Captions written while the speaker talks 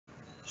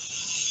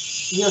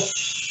Yes,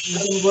 you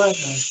can go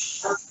ahead.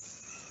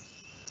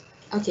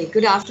 Okay,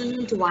 good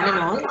afternoon to one and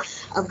all.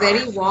 A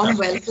very warm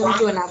welcome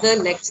to another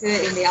lecture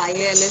in the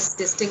IALS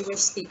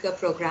Distinguished Speaker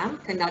Program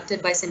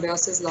conducted by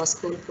Symbiosis Law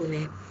School,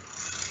 Pune.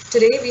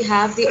 Today we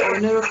have the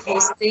honor of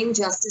hosting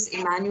Justice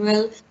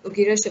Emmanuel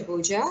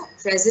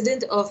Ugirashebuja,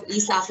 President of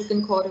East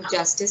African Court of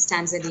Justice,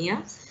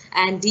 Tanzania,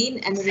 and Dean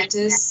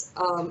Emeritus,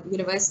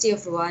 University of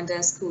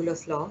Rwanda School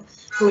of Law,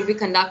 who will be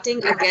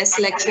conducting a guest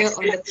lecture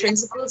on the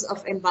principles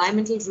of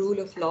environmental rule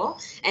of law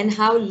and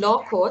how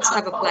law courts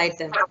have applied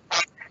them.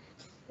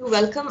 To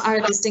welcome our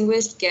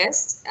distinguished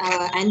guests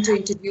and to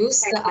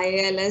introduce the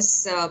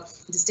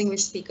IALS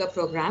Distinguished Speaker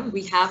Program,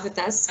 we have with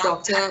us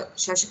Dr.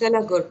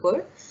 Shashikala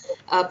Gurpur,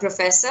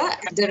 Professor,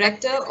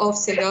 Director of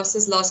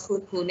Symbiosis Law School,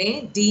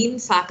 Pune, Dean,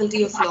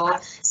 Faculty of Law,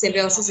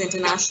 Symbiosis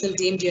International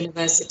Deemed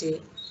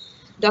University.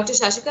 Dr.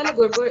 Shashikala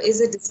Gurpur is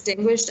a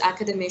distinguished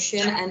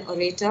academician and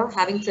orator,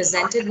 having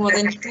presented more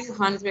than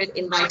 200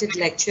 invited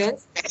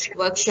lectures,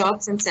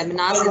 workshops, and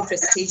seminars in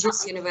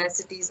prestigious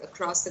universities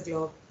across the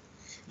globe.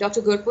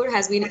 Dr. Gurpur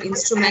has been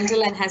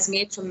instrumental and has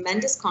made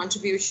tremendous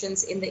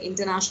contributions in the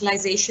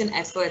internationalization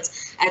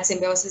efforts at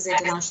Symbiosis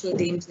International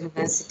Deemed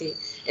University,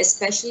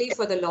 especially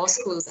for the law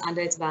schools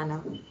under its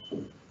banner.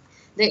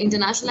 The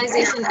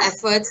internationalization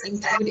efforts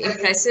include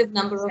impressive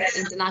number of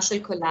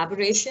international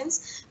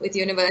collaborations with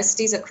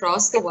universities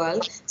across the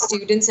world,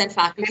 students and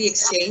faculty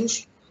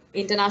exchange,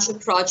 international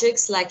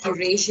projects like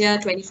Eurasia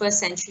 21st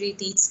Century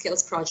Teach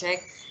Skills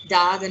Project,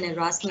 DAG and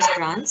Erasmus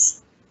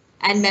grants,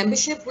 and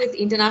membership with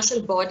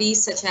international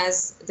bodies such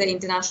as the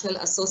International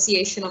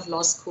Association of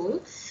Law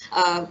School,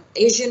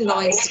 Asian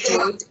Law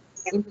Institute,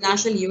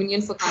 International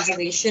Union for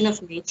Conservation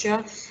of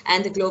Nature,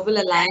 and the Global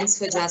Alliance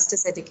for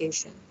Justice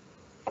Education.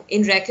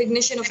 In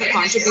recognition of her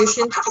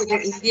contributions to the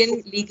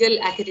Indian legal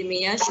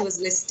academia, she was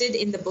listed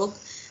in the book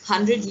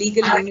 100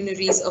 Legal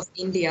Luminaries of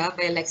India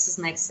by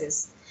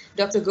LexisNexis.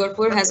 Dr.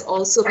 Gurpur has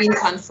also been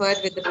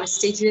conferred with the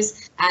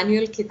prestigious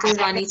annual Kittur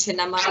Rani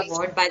Chennamma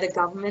Award by the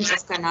Government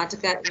of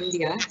Karnataka,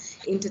 India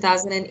in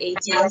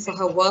 2018 for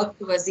her work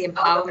towards the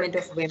empowerment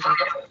of women.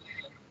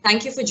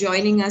 Thank you for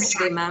joining us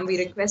today, ma'am. We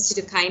request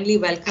you to kindly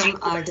welcome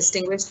our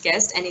distinguished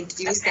guest and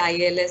introduce the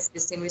IALS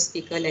Distinguished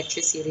Speaker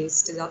Lecture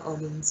Series to the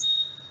audience.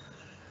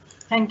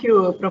 Thank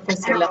you,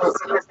 Professor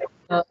Lassi.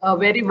 A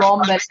very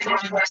warm welcome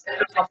this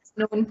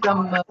afternoon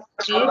from me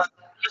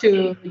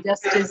to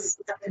Justice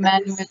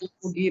Emmanuel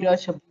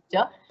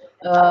Ugirashebuja.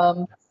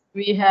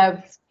 We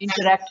have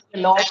interacted a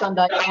lot on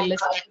the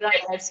IALS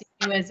program. I've seen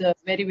you as a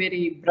very,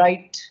 very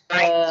bright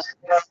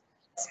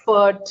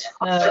expert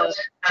and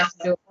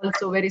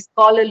also very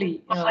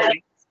scholarly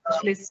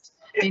specialist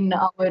in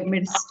our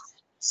midst.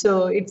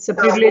 So it's a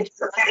privilege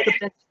for us to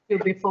present you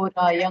before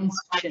our young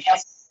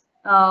students.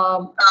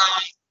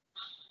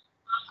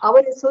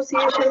 Our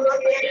association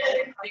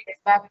dates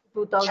back to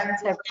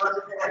 2007,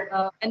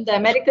 when the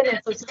American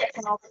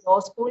Association of Law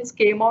Schools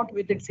came out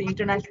with its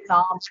international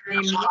arm,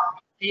 namely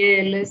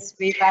IALS,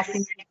 way back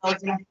in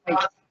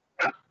 2005.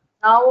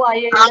 Now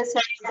IALS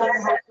has become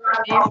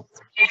household name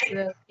as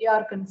we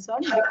are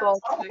concerned, because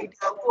it is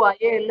through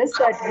IALS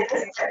that we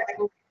are able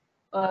to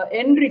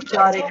enrich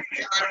our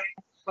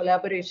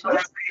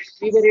collaborations.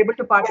 We were able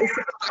to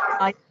participate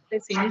in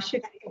IALS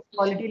initiative of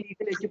quality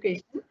legal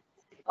education.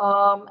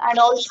 And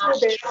also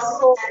there's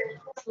scope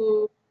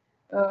to,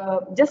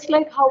 just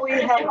like how we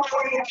have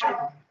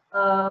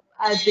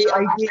as the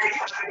idea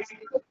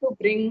to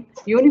bring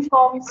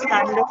uniform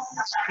standards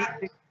of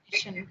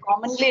education,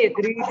 commonly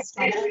agreed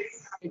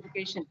standards of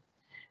education.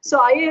 So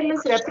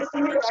IALS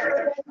represents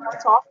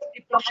soft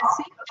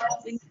diplomacy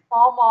in the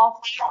form of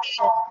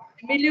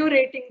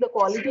ameliorating the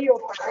quality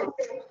of life,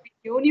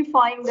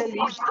 unifying the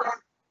legal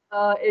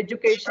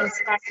education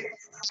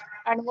standards.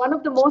 And one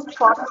of the most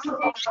powerful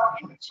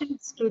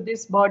additions to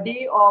this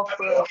body of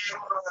think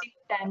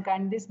tank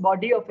and this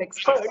body of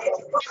experts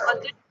was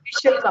the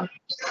judicial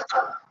committee.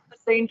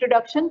 The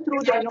introduction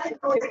through the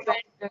innovative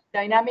and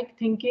dynamic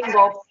thinking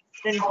of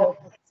President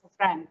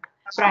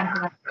Frank.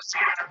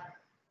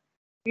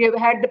 We have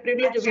had the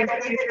privilege of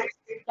interviewing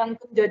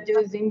Lankan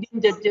judges,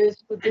 Indian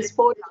judges to this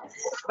forum,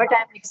 but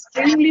I'm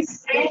extremely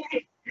pleased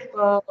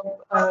to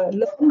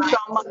learn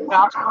from our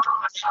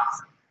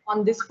grassroots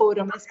on this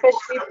forum,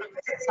 especially from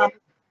some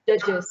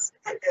judges.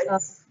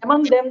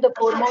 Among them, the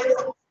foremost,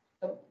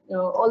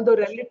 although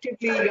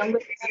relatively younger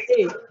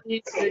today,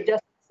 is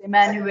Justice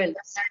Emmanuel.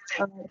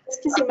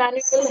 Justice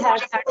Emmanuel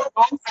has had a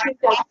long stint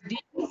as dean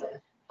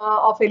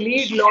of a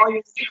lead law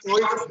university,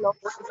 oldest law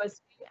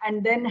university,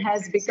 and then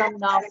has become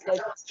now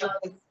the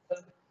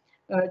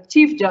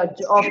chief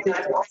judge of the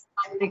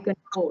American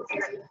court.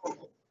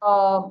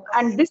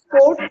 And this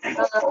court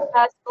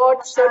has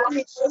got certain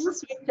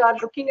issues which are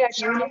looking at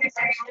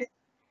unification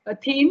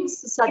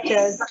themes such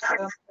as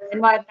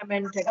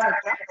environment, etc.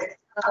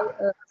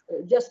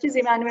 Justice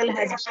Emmanuel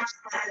has been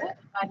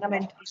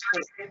environmental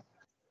court.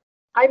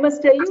 I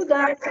must tell you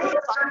that this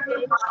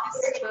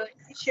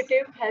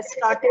initiative has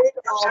started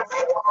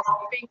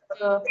giving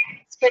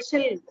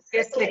special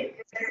guest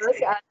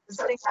lectures as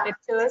visiting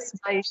lectures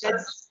by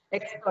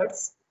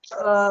experts.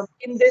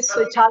 in this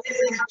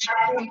challenging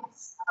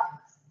times.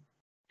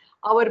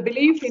 Our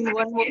belief in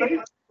one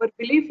world, our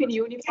belief in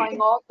unifying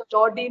all the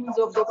law deans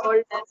of the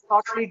world and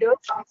thought leaders,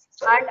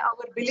 and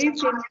our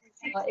belief in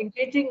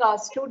engaging our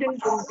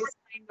students in this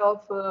kind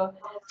of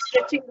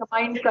stretching the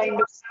mind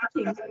kind of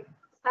thinking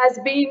has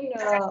been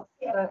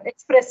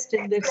expressed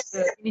in this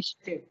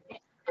initiative.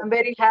 I'm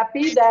very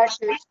happy that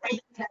students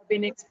have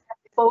been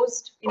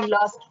exposed in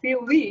last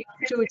few weeks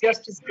to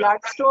Justice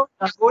Gladstone,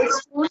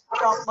 Goldstone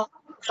from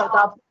South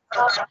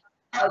Africa,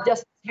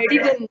 Justice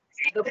Hedigan,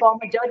 the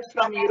former judge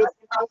from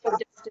European Court of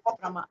Justice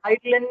from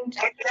Ireland.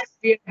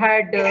 We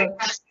had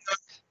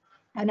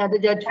another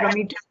judge from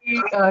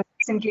Italy,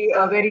 recently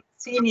a very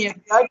senior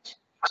judge,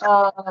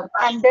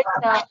 and then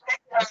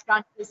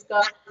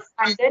Francesca,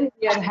 and then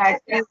we have had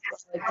you,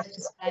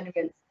 Justice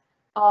Manuel.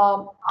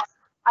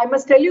 I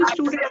must tell you,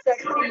 students, that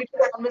the little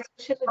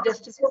conversation with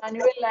Justice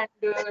Manuel and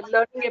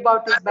learning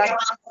about his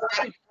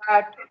background,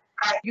 that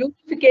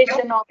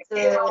unification of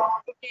the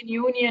European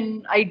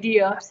Union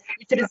idea,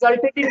 which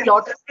resulted in a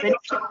lot of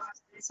benefits.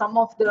 Some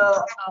of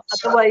the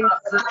otherwise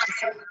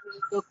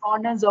the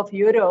corners of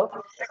Europe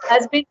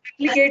has been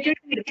replicated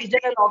in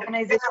regional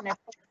organization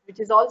efforts, which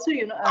is also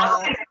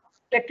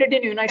reflected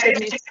in United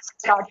Nations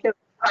Charter.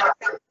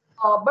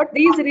 But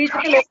these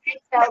regional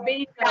efforts have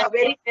been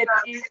very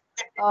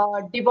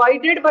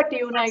divided but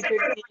united in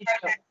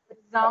nature. For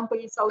example,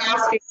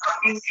 Southeast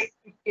Asian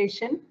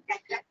unification,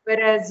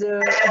 whereas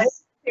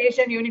West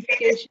Asian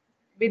unification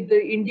with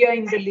India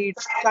in the lead,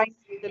 China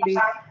in the lead,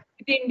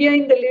 with India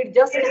in the lead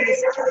just in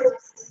the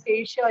Southeast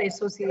Asia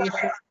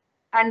Association,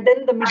 and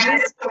then the Middle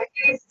East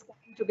is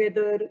coming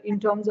together in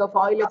terms of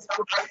oil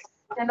export,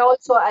 and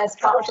also as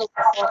part of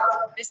the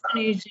Western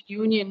Asian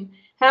Union,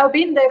 have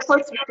been the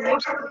efforts which make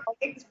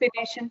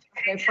inspiration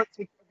from the efforts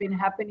which have been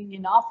happening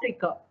in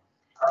Africa.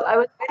 So I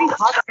was very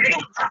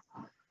heartened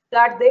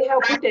that they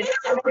have put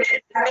environment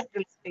at the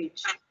central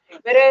stage.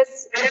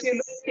 Whereas if you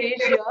look at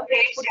Asia,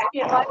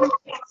 putting environment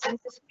at the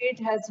center stage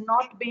has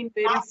not been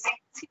very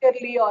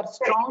sincerely or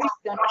strongly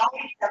done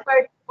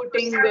compared to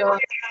putting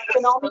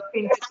economic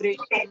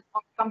integration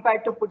or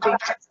compared to putting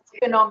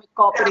economic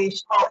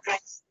cooperation.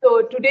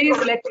 So today's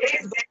lecture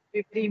is going to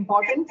be very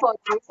important for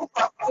you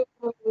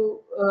to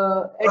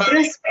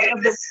address one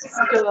of the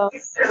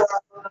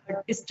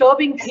most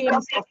disturbing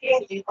themes of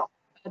today,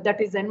 that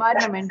is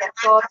environment,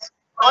 because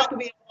what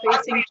we are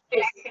facing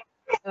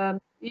today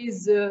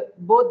is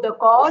both the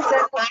cause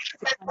and the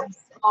consequence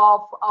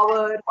of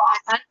our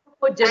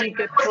anthropogenic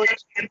approach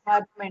to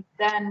environment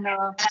than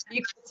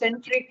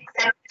ecocentric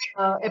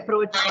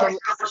approach to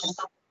environment.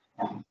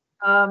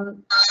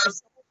 Some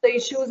of the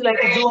issues like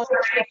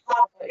zoonotic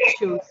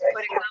issues,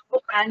 for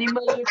example,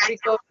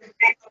 animal-triggered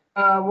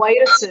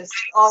viruses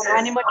or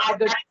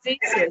animal-triggered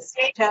diseases,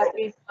 which have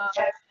been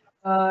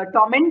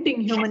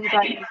tormenting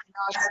humankind in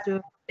the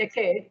last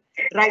decade,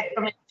 right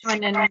from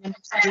H1N1,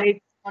 later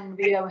on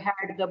we have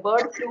had the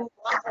bird flu,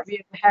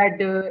 we have had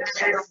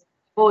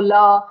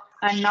Ebola,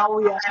 and now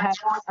we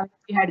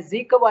had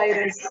Zika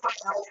virus,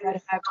 now we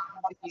are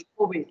having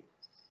COVID.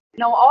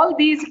 Now, all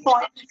these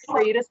point to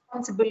the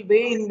irresponsible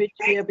way in which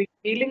we have been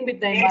dealing with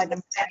the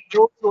environment,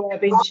 those who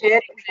have been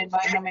sharing the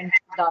environment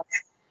with us.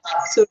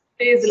 So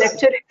today's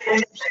lecture is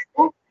going to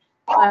show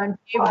and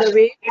give the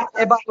way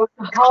about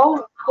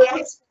how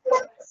courts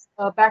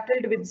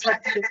battled with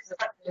such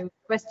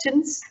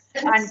questions,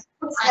 and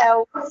courts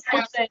have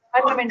put the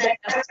environmental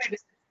justice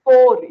with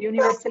 4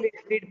 universally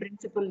agreed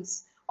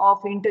principles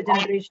of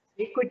intergenerational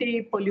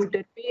equity,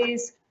 polluter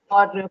pays,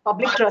 or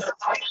public trust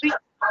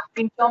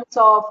in terms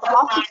of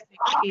past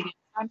experience.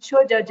 I'm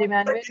sure, Judge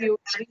Emmanuel, you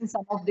bring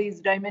some of these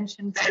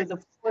dimensions to the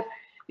fore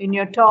in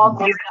your talk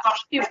with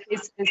active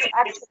cases,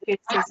 active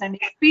cases, and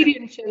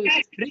experiential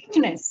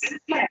richness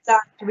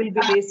that will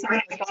be basing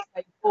the talk,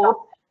 I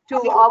hope,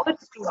 to our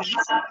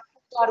students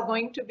who are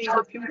going to be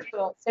the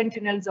future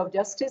sentinels of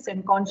justice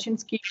and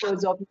conscience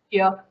keepers of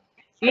India.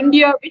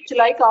 India, which,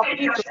 like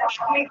Africa,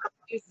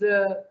 is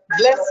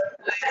blessed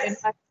by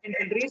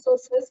environmental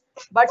resources,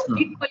 but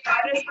equally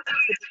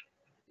irresponsible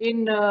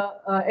in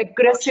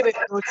aggressive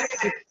approach,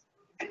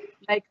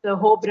 like the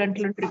Hope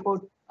Brundtland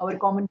report, our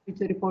Common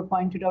Future report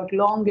pointed out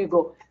long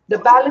ago. The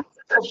balance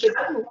of the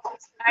two,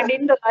 and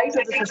in the light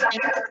of the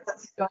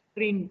sustainability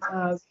doctrine,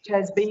 which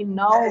has been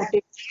now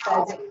taken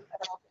as an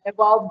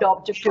evolved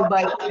objective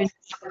by the.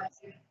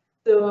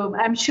 So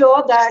I'm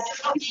sure that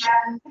if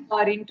you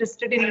are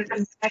interested in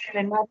international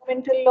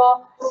environmental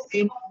law,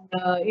 in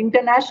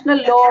international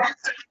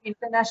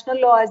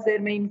law as their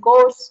main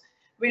course,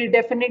 will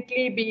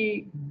definitely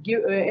be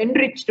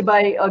enriched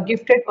by a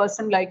gifted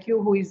person like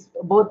you, who is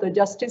both a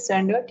justice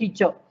and a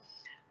teacher.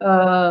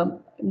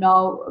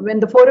 Now, when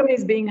the forum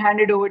is being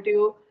handed over to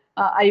you,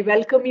 I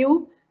welcome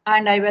you,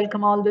 and I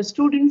welcome all the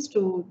students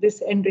to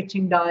this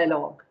enriching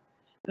dialogue.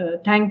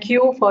 Thank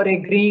you for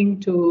agreeing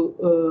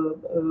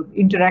to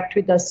interact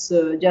with us,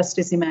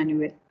 Justice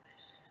Emmanuel.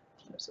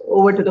 So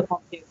over to the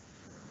podium.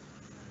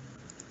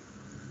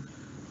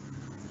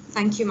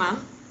 Thank you, ma'am.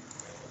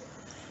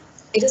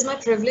 It is my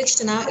privilege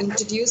to now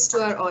introduce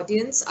to our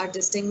audience our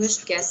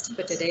distinguished guest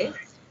for today.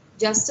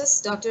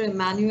 Justice Dr.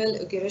 Emmanuel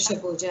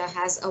Ugirashebuja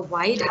has a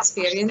wide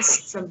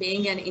experience from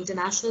being an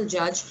international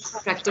judge,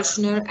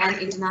 practitioner, and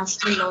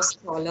international law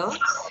scholar,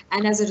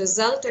 and as a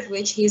result of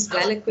which he is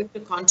well equipped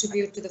to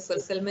contribute to the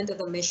fulfillment of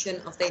the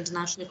mission of the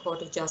International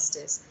Court of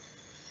Justice.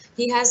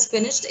 He has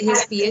finished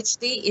his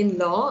PhD in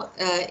law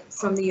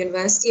from the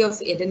University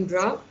of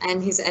Edinburgh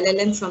and his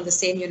LLM from the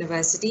same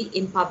university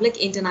in public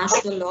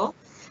international law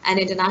and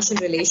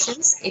international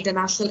relations,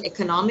 international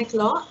economic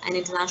law, and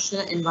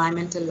international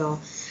environmental law,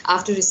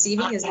 after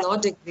receiving his law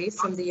degree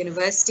from the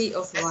University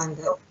of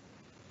Rwanda.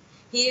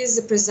 He is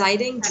the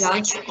presiding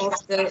judge of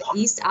the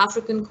East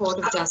African Court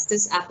of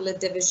Justice Appellate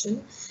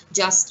Division,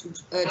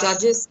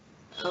 judges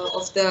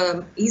of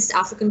the East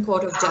African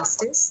Court of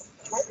Justice,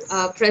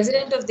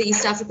 President of the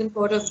East African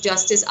Court of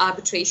Justice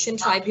Arbitration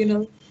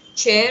Tribunal,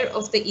 Chair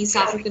of the East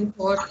African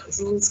Court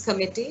Rules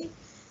Committee,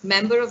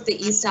 member of the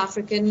East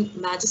African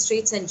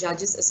Magistrates and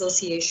Judges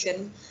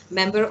Association,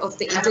 member of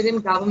the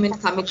Interim Government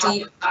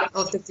Committee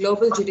of the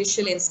Global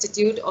Judicial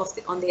Institute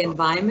on the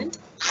Environment.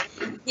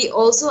 He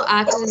also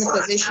acted in the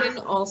position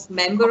of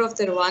member of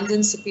the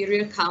Rwandan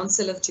Superior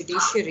Council of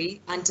Judiciary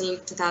until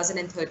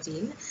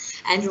 2013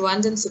 and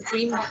Rwandan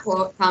Supreme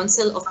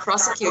Council of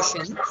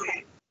Prosecution.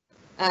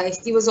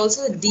 He was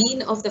also the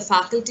Dean of the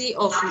Faculty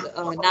of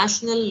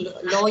National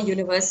Law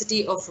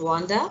University of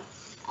Rwanda,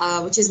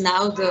 which is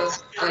now the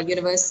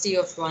University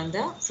of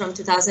Rwanda, from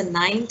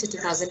 2009 to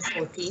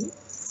 2014.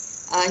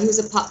 He was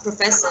a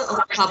professor of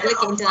public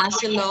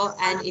international law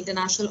and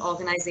international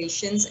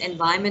organizations,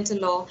 environmental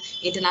law,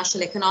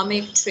 international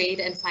economic, trade,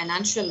 and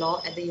financial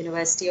law at the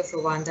University of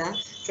Rwanda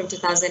from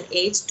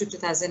 2008 to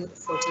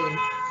 2014.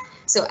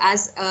 So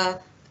as a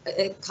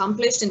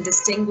accomplished and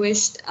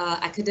distinguished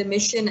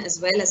academician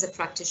as well as a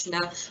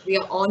practitioner, we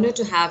are honored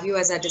to have you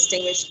as our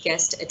distinguished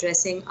guest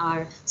addressing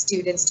our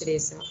students today,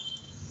 sir.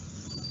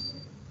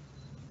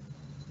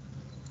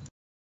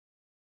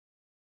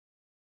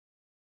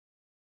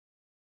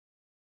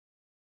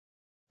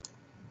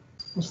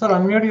 Sir,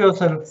 unmute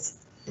yourself.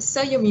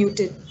 Sir, you're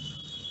muted.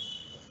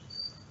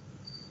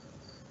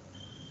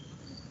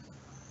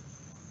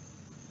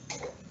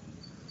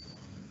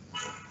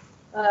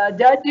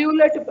 Judge, you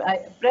let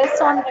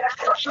press on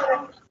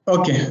the.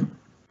 Okay,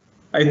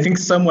 I think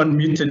someone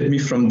muted me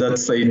from that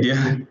side.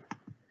 Yeah.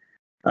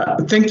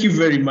 Thank you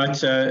very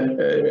much,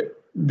 the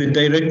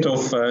director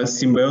of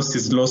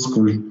Symbiosis Law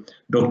School,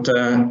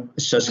 Dr.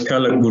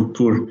 Shashkala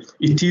Gurpur.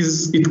 It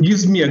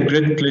gives me a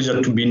great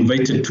pleasure to be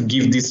invited to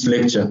give this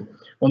lecture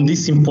on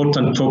this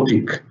important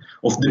topic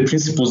of the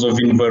principles of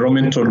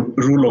environmental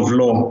rule of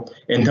law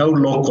and how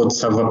law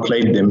courts have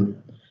applied them.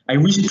 I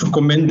wish to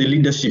commend the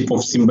leadership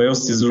of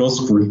Symbiosis Law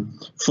School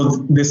for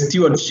the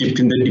stewardship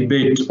in the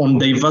debate on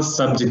diverse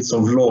subjects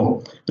of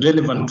law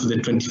relevant to the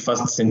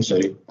 21st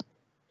century.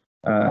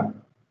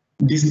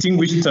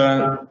 Distinguished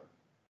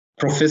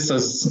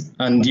professors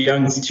and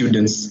young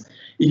students,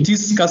 it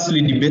is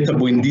scarcely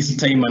debatable in this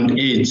time and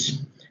age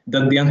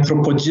that the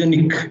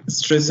anthropogenic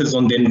stresses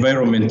on the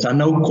environment are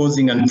now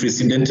causing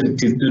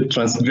unprecedented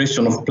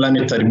transgression of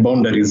planetary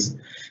boundaries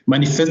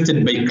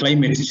manifested by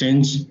climate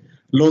change,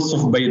 loss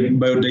of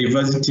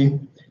biodiversity,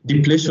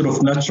 depletion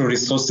of natural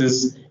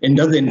resources, and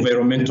other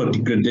environmental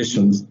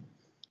degradations.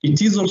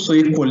 It is also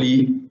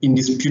equally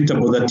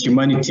indisputable that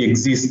humanity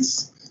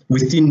exists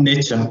within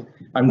nature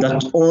and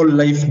that all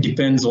life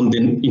depends on the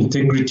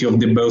integrity of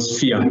the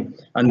biosphere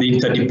and the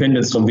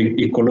interdependence of the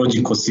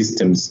ecological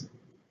systems.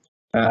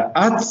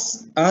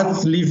 Earth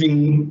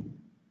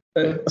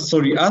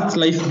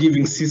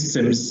life-giving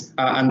systems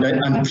are under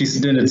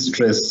unprecedented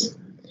stress.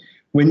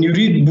 When you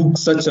read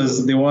books such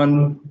as the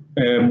one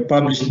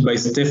published by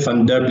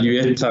Stephen W.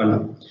 et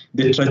al.,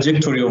 The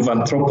Trajectory of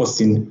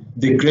Anthropocene,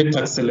 The Great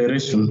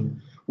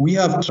Acceleration, we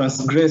have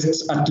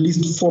transgressed at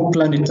least 4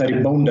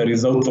 planetary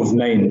boundaries out of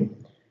 9.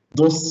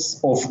 Those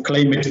of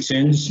climate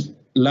change,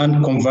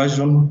 land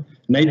conversion,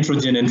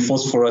 nitrogen and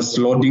phosphorus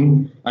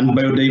loading, and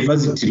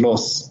biodiversity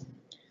loss.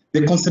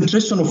 The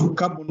concentration of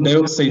carbon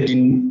dioxide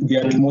in the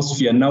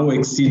atmosphere now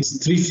exceeds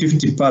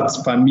 350 parts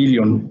per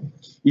million.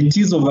 It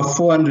is over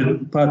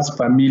 400 parts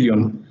per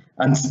million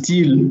and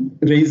still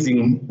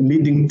rising,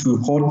 leading to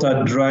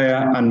hotter,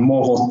 drier, and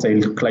more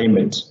hostile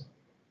climate.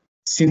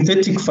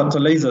 Synthetic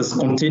fertilizers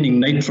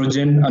containing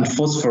nitrogen and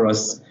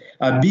phosphorus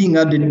are being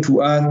added to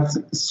Earth's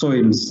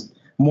soils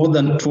more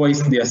than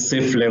twice their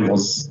safe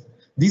levels.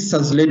 This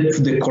has led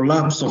to the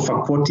collapse of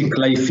aquatic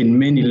life in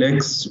many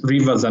lakes,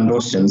 rivers, and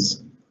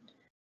oceans.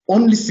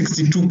 Only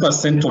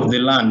 62% of the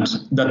land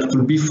that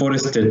could be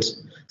forested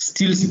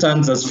still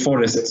stands as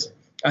forest,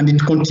 and it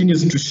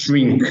continues to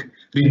shrink,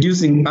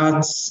 reducing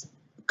Earth's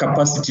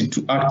capacity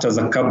to act as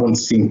a carbon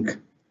sink.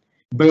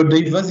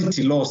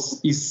 Biodiversity loss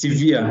is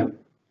severe.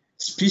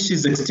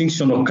 Species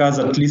extinction occurs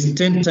at least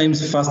 10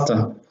 times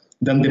faster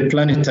than the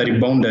planetary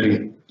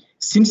boundary.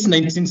 Since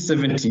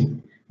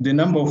 1970, the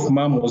number of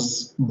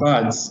mammals,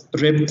 birds,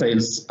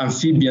 reptiles,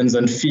 amphibians,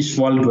 and fish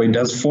worldwide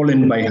has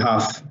fallen by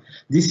half.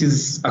 This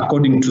is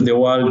according to the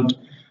World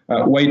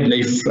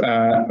Wildlife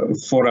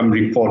Forum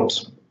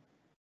report.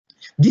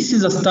 This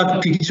is a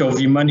stark picture of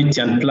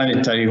humanity and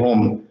planetary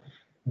home.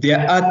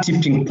 There are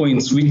tipping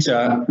points which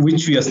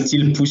we are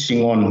still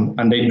pushing on,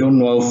 and I don't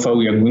know how far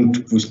we are going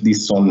to push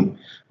this on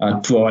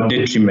to our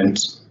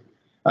detriment.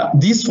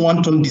 This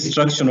wanton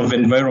destruction of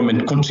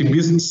environment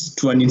contributes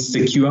to an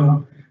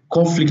insecure,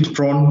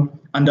 conflict-prone,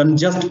 and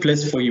unjust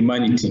place for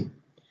humanity.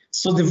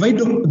 So the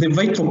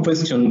vital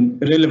question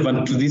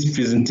relevant to this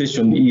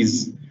presentation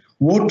is,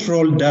 what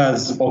role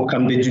does or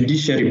can the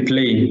judiciary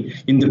play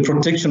in the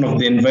protection of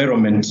the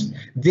environment,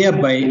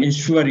 thereby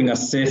ensuring a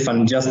safe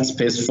and just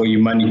space for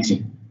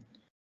humanity?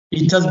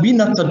 It has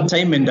been uttered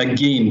time and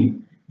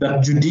again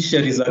that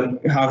judiciaries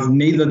have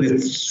neither the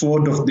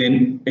sword of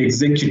the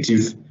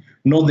executive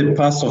nor the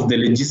purse of the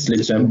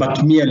legislature,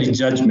 but merely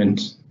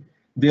judgment.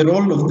 The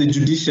role of the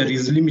judiciary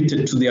is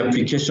limited to the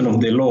application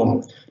of the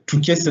law to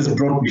cases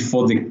brought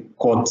before the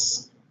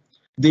courts.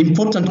 The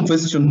important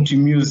question to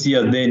muse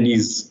here then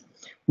is,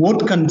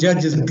 what can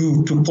judges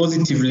do to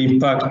positively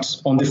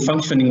impact on the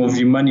functioning of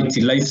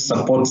humanity life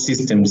support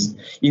systems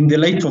in the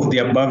light of the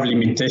above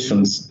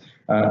limitations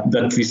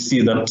that we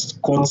see that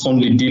courts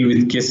only deal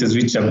with cases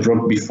which are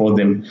brought before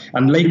them?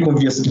 And like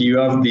obviously you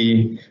have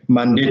the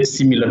mandate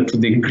similar to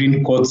the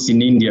green courts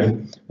in India,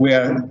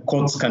 where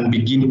courts can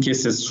begin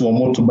cases suo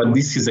motu, but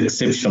this is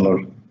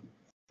exceptional.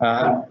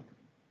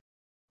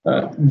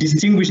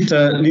 Distinguished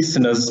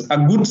listeners, a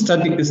good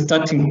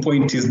starting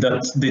point is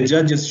that the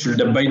judges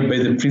should abide by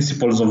the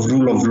principles of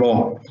rule of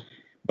law.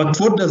 But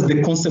what does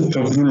the concept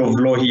of rule of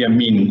law here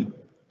mean?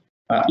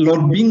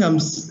 Lord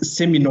Bingham's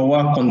seminal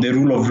work on the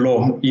rule of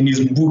law in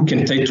his book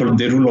entitled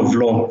The Rule of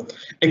Law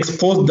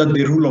exposed that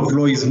the rule of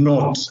law is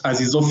not,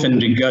 as is often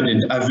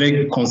regarded, a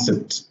vague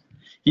concept.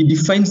 He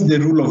defines the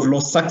rule of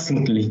law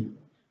succinctly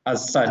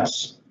as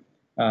such,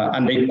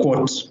 and I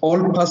quote,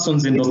 all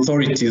persons and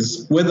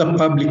authorities, whether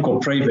public or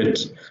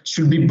private,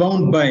 should be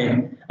bound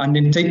by and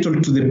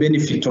entitled to the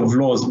benefit of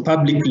laws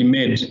publicly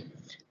made,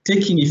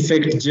 taking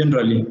effect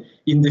generally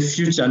in the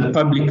future and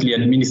publicly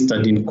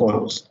administered in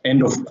court,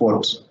 end of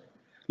quote.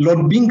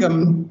 Lord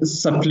Bingham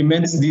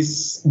supplements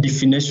this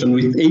definition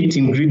with 8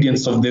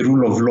 ingredients of the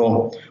rule of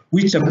law,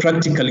 which are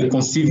practically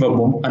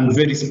conceivable and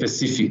very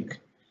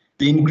specific.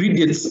 The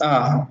ingredients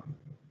are,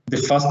 the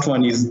first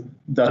one is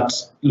that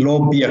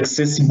law be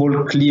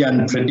accessible, clear,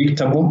 and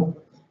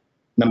predictable.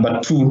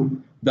 Number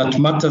 2, that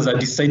matters are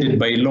decided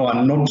by law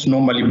and not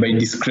normally by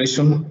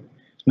discretion.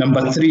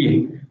 Number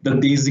 3,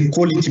 that there is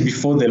equality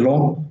before the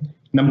law.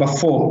 Number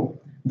 4,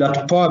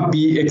 that power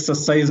be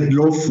exercised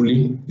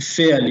lawfully,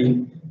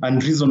 fairly,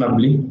 and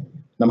reasonably.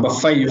 Number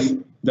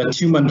 5, that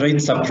human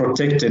rights are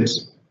protected.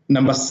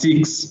 Number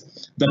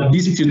 6, that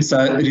disputes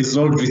are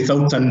resolved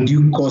without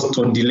undue cost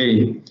or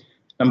delay.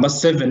 Number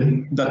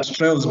 7, that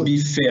trials be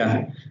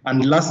fair.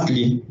 And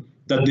lastly,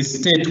 that the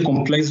state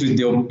complies with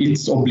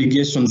its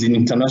obligations in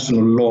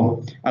international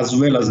law as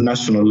well as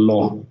national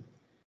law.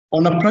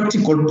 On a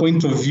practical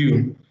point of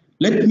view,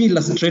 let me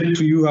illustrate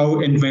to you how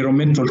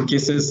environmental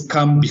cases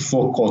come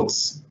before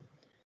courts.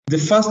 The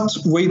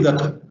first way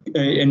that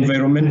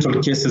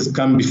environmental cases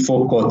come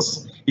before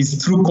courts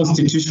is through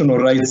constitutional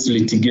rights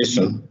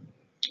litigation.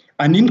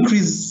 An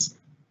increase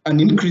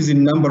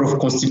in number of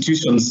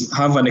constitutions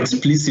have an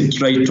explicit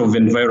right of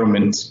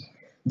environment.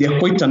 There are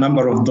quite a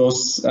number of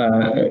those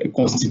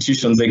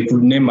constitutions. I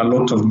could name a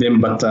lot of them,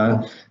 but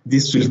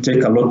this will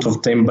take a lot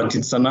of time, but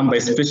it's a number,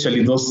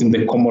 especially those in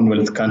the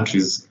Commonwealth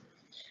countries.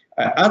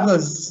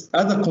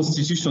 Other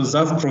constitutions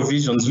have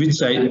provisions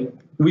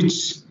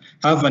which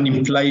have an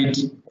implied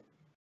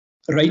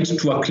right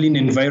to a clean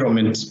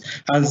environment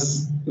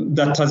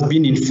that has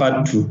been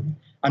inferred to.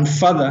 And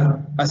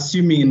further,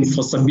 assuming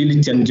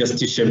enforceability and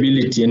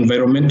justiciability,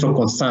 environmental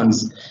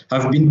concerns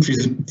have been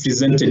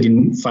presented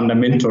in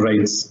fundamental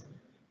rights.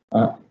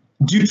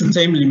 Due to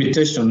time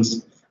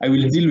limitations, I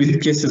will deal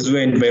with cases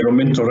where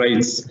environmental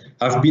rights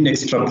have been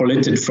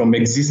extrapolated from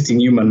existing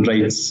human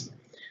rights.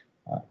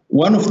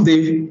 One of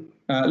the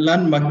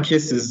landmark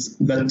cases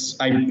that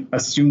I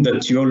assume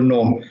that you all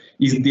know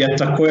is the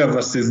Atakoya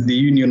versus the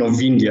Union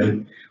of India,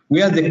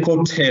 where the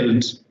court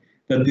held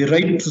that the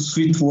right to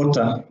sweet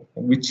water,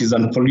 which is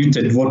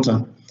unpolluted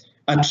water,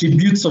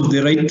 attributes of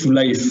the right to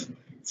life,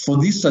 for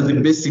these are the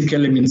basic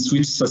elements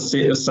which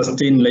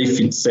sustain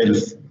life itself.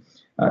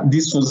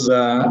 This was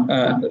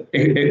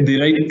the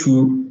right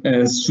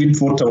to sweet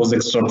water was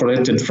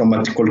extrapolated from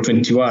Article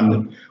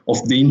 21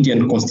 of the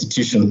Indian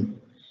Constitution.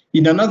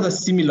 In another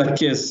similar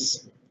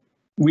case,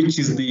 which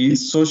is the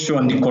Social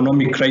and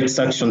Economic Rights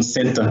Action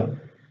Center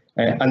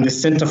and the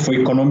Center for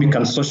Economic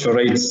and Social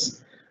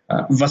Rights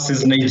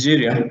versus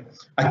Nigeria,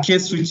 a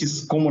case which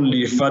is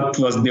commonly referred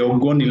to as the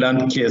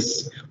Ogoniland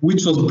case,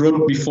 which was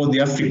brought before the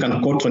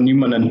African Court on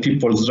Human and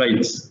People's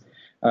Rights.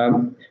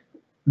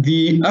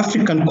 The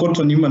African Court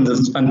on Human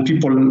and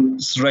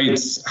People's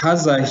Rights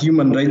has a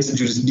human rights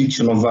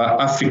jurisdiction over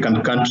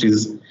African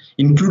countries,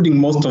 including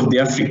most of the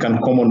African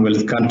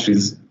Commonwealth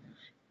countries.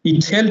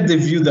 It held the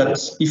view that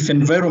if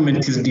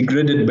environment is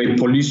degraded by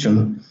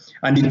pollution,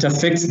 and it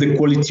affects the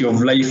quality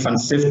of life and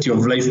safety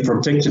of life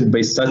protected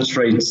by such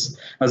rights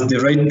as the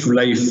right to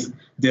life,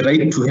 the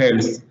right to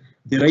health,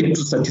 the right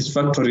to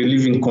satisfactory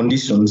living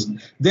conditions,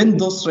 then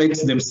those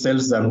rights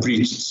themselves are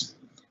breached.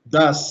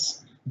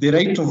 Thus, the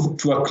right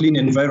to a clean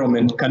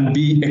environment can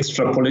be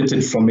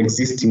extrapolated from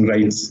existing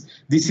rights.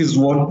 This is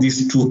what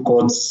these two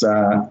courts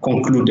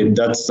concluded.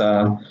 That's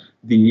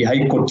the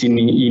High Court in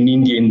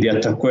India in the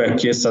Atakoya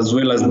case, as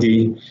well as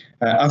the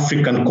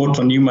African Court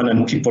on Human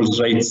and People's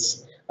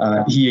Rights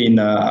here in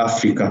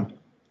Africa.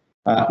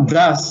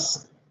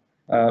 Thus,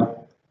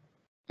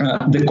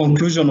 the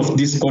conclusion of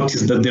this court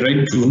is that the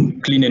right to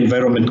clean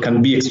environment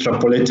can be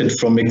extrapolated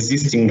from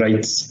existing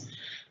rights.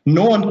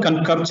 No one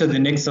can capture the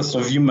nexus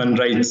of human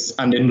rights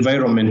and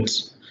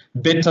environment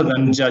better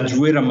than Judge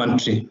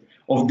Weramantry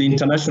of the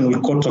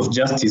International Court of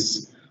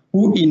Justice,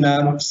 who in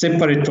a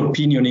separate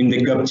opinion in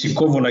the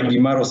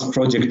Gabchikovo-Nagimaros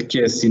project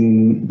case,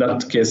 in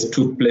that case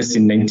took place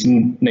in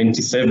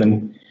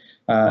 1997,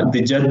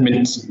 the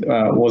judgment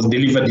was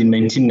delivered in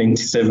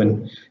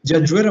 1997.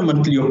 Judge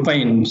Weramantry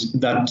opined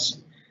that,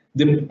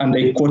 and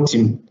I quote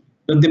him,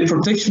 that the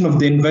protection of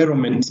the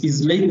environment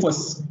is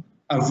likewise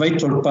a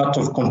vital part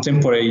of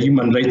contemporary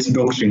human rights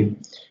doctrine,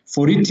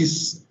 for it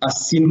is a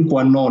sine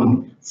qua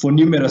non for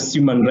numerous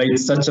human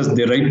rights such as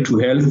the right to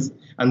health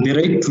and the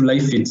right to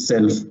life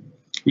itself.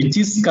 It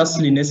is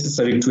scarcely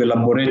necessary to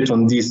elaborate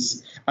on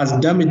this, as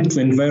damage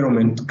to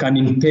environment can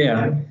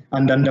impair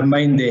and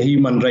undermine the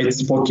human rights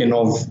spoken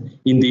of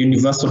in the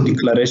Universal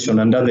Declaration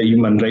and other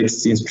human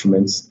rights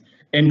instruments.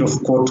 End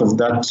of quote of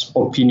that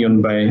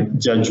opinion by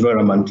Judge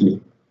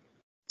Weramantry.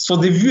 So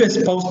the view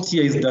espoused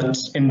here is that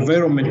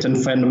environment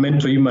and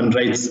fundamental human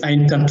rights are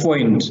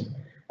intertwined,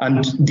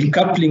 and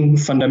decoupling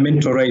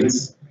fundamental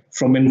rights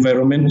from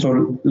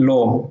environmental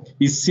law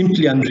is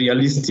simply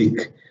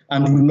unrealistic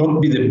and will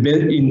not be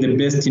in the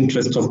best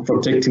interest of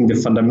protecting the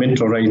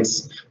fundamental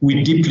rights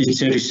we deeply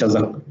cherish as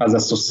a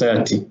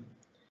society.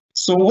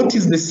 So what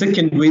is the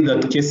second way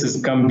that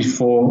cases come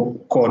before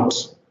court?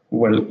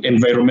 Well,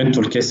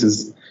 environmental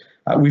cases.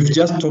 We've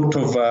just talked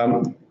of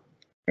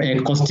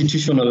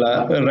constitutional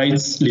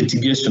rights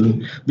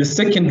litigation. The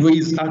second way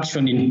is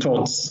action in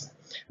torts.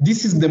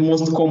 This is the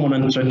most common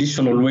and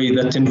traditional way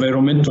that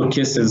environmental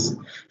cases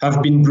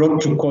have been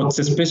brought to courts,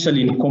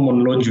 especially in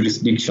common law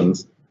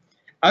jurisdictions.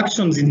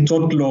 Actions in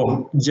tort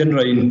law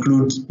generally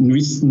include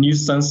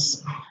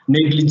nuisance,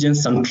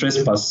 negligence, and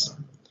trespass.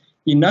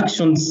 In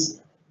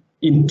actions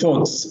in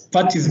torts,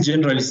 parties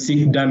generally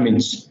seek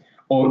damage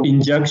or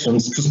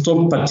injunctions to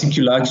stop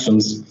particular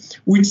actions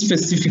which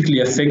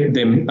specifically affect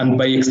them and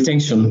by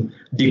extension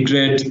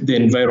degrade the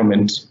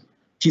environment.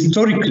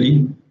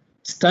 Historically,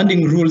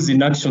 standing rules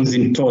in actions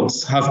in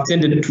torts have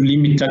tended to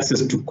limit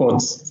access to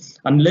courts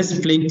unless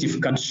plaintiff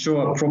can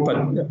show a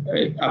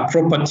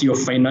property or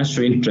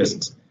financial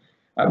interest.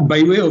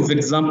 By way of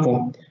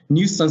example,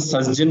 nuisance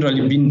has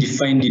generally been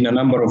defined in a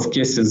number of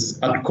cases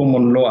at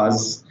common law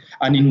as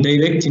an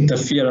indirect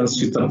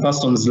interference with a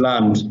person's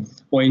land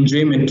or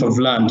enjoyment of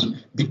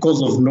land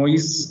because of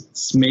noise,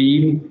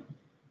 smell,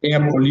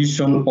 air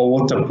pollution, or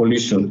water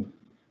pollution.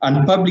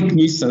 And public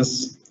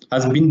nuisance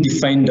has been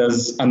defined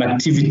as an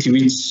activity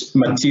which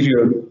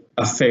materially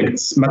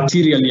affects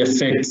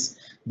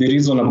the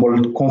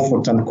reasonable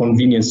comfort and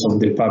convenience of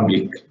the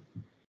public.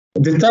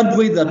 The third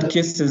way that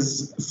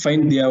cases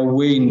find their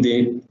way in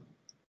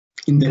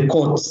the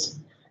courts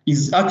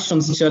is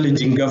actions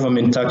challenging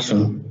government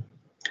action.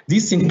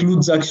 This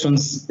includes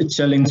actions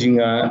challenging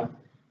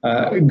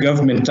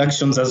government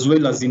actions as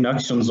well as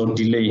inactions or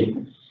delay.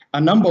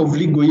 A number of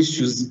legal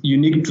issues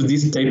unique to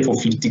this type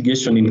of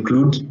litigation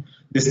include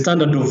the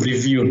standard of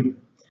review,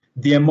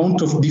 the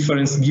amount of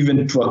deference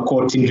given to a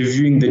court in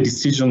reviewing the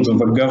decisions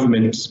of a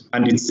government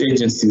and its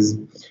agencies.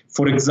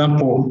 For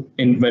example,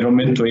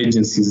 environmental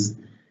agencies.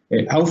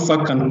 How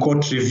far can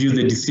court review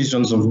the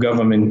decisions of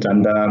government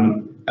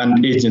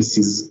and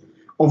agencies?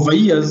 Over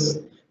years,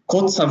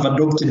 courts have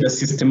adopted a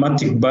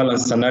systematic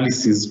balance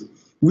analysis,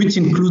 which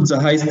includes a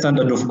high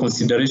standard of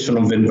consideration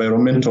of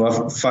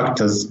environmental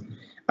factors,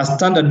 a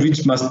standard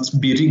which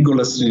must be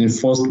rigorously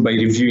enforced by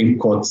reviewing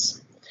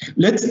courts.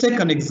 Let's take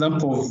an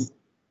example of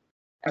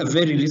a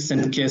very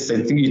recent case.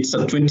 I think it's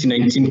a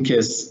 2019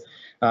 case,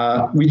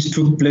 which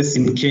took place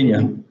in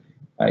Kenya.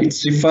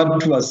 It's referred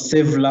to as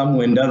Save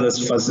Lamu and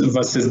Others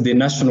versus the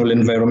National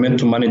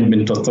Environmental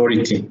Management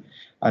Authority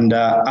and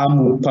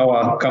Amu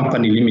Power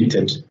Company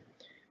Limited.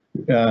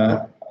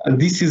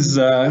 This is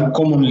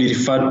commonly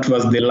referred to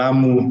as the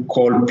Lamu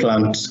coal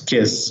plant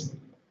case.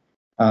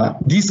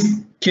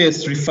 This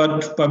case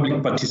referred to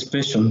public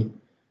participation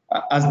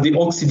as the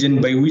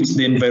oxygen by which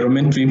the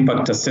environmental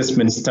impact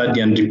assessment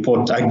study and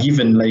report are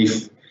given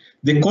life.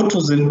 The court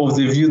was of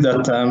the view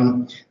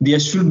that there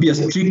should be a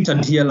strict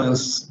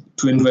adherence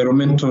to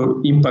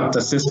environmental impact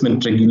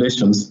assessment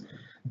regulations,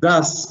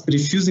 thus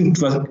refusing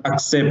to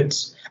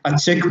accept a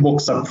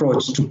checkbox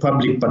approach to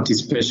public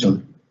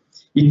participation.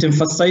 It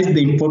emphasized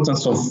the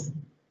importance of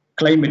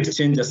climate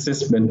change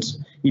assessment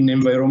in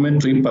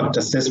environmental impact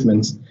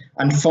assessments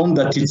and found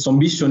that its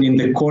omission in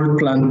the coal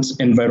plant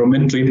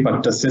environmental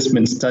impact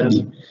assessment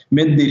study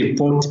made the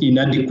report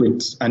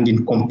inadequate and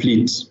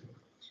incomplete.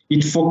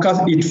 It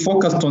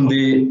focused on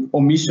the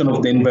omission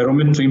of the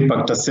environmental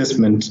impact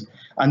assessment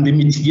and the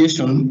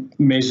mitigation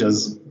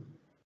measures.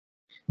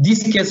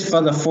 This case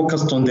further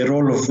focused on the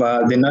role of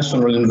the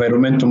National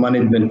Environmental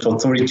Management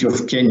Authority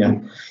of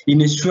Kenya in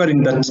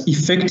ensuring that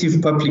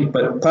effective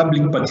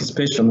public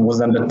participation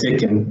was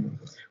undertaken,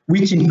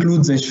 which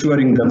includes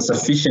ensuring that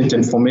sufficient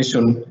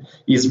information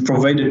is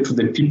provided to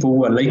the people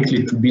who are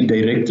likely to be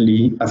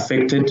directly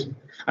affected.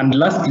 And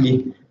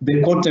lastly,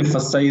 the court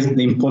emphasized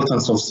the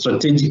importance of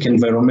strategic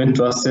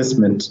environmental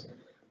assessment,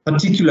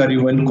 particularly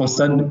when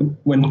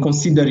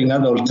considering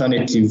other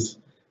alternative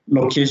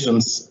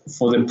locations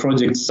for the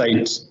project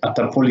site at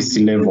a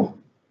policy level.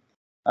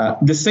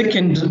 The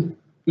second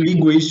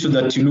legal issue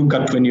that you look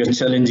at when you're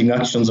challenging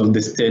actions of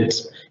the state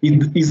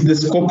is the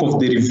scope of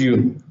the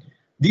review.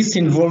 This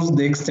involves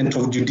the extent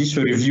of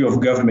judicial review of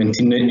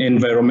government in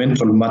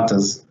environmental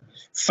matters.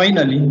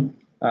 Finally,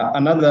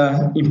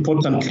 another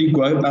important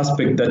legal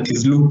aspect that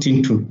is looked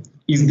into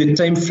is the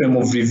time frame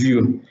of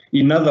review.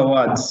 In other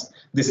words,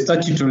 the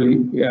statutory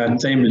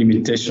time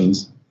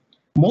limitations.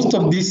 Most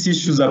of these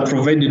issues are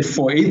provided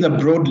for either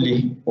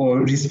broadly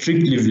or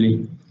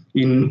restrictively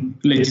in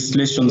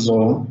legislations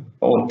or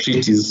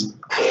treaties.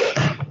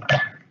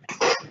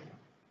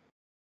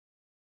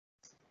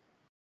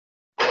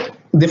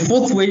 The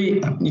fourth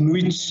way in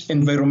which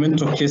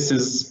environmental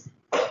cases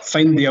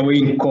find their way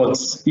in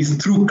courts is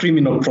through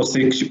criminal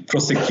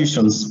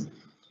prosecutions.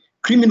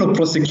 Criminal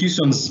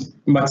prosecutions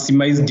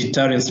maximize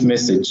deterrence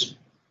message.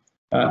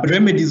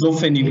 Remedies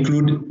often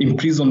include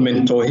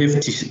imprisonment or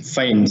hefty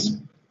fines.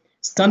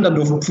 Standard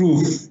of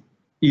proof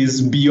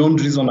is beyond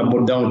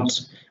reasonable doubt,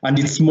 and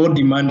it's more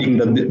demanding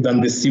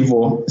than the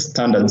civil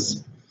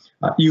standards.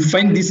 You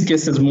find these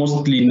cases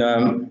mostly in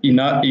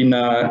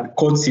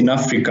courts in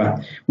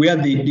Africa, where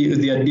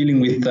they are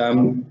dealing with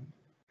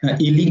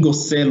illegal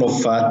sale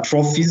of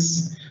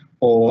trophies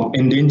or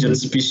endangered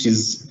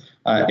species,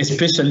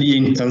 especially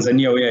in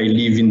Tanzania, where I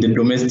live, in the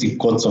domestic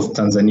courts of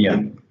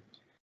Tanzania.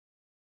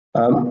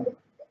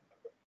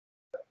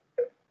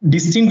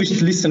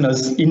 Distinguished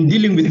listeners, in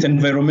dealing with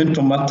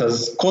environmental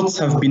matters, courts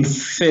have been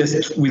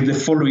faced with the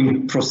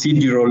following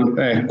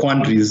procedural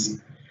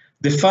quandaries.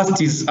 The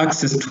first is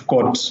access to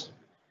court.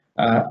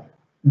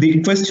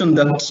 The question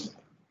that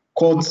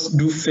courts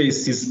do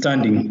face is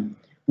standing.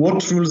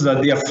 What rules are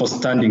there for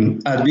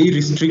standing? Are they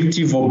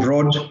restrictive or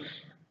broad?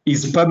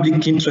 Is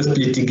public interest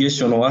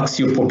litigation or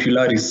actio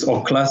popularis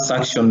or class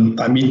action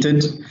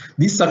permitted?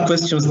 These are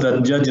questions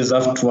that judges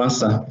have to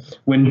answer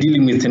when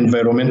dealing with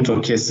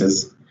environmental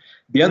cases.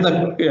 The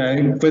other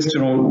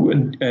question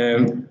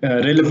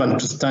relevant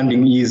to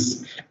standing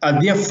is,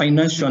 are there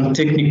financial and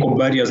technical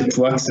barriers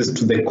to access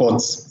to the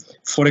courts?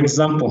 For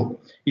example,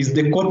 is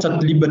the court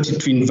at liberty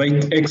to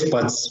invite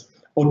experts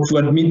or to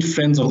admit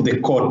friends of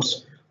the court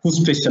who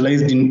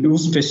specialize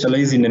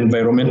in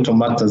environmental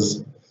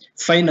matters?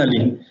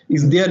 Finally,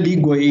 is there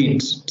legal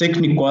aid,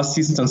 technical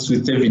assistance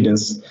with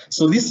evidence?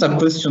 So these are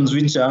questions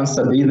which are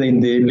answered either in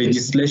the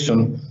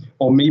legislation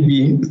or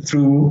maybe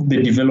through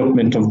the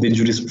development of the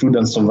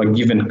jurisprudence of a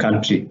given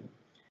country.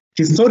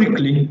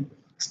 Historically,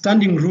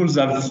 standing rules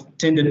have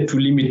tended to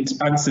limit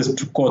access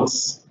to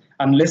courts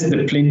unless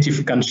the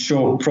plaintiff can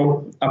show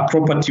a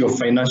property or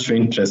financial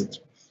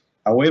interest.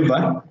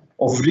 However,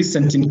 of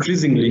recent,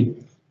 increasingly,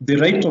 the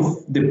right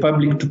of the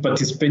public to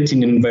participate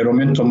in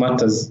environmental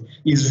matters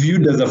is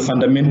viewed as a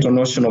fundamental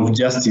notion of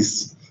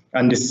justice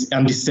and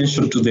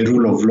essential to the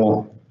rule of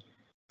law.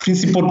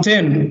 Principle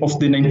 10 of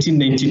the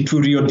 1992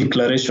 Rio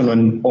Declaration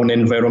on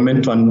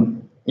Environment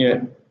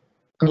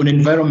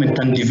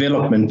and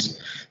Development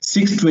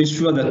seeks to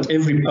ensure that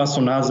every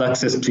person has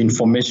access to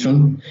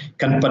information,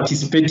 can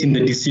participate in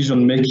the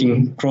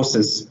decision-making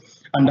process,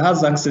 and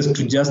has access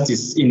to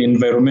justice in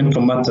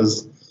environmental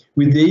matters,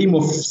 with the aim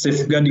of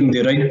safeguarding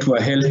the right to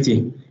a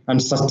healthy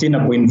and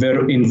sustainable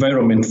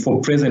environment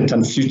for present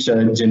and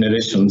future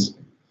generations.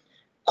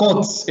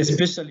 Courts,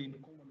 especially in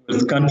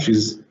Commonwealth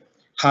countries,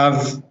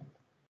 have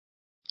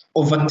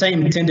over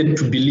time tended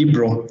to be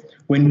liberal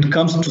when it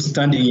comes to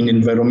standing in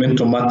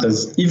environmental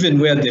matters, even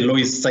where the law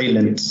is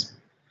silent.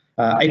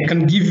 I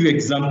can give you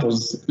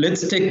examples.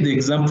 Let's take the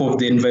example of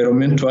the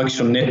Environmental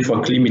Action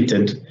Network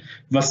Limited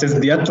versus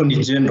the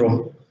Attorney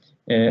General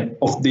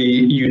of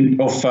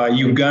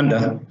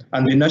Uganda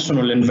and the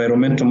National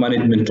Environmental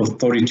Management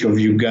Authority of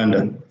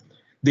Uganda.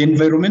 The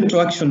Environmental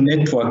Action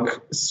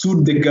Network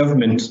sued the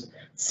government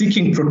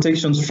seeking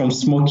protections from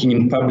smoking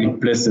in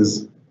public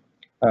places.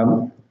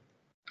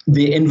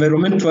 The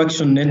Environmental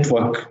Action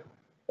Network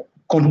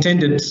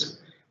contended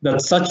that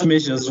such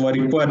measures were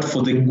required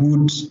for the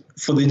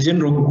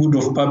general good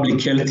of public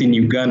health in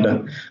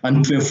Uganda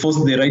and to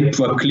enforce the right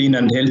to a clean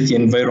and healthy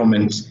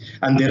environment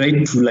and the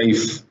right to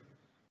life.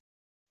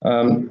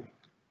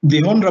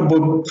 The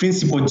Honorable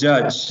Principal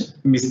Judge,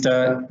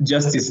 Mr.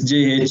 Justice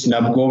J.H.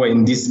 Nabgowa,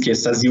 in this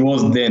case, as he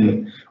was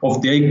then,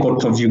 of the High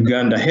Court of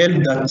Uganda,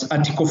 held that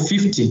Article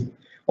 50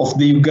 of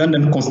the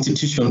Ugandan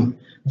Constitution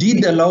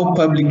did allow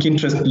public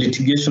interest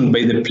litigation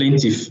by the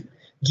plaintiff,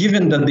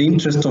 given that the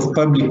interest of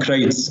public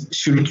rights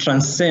should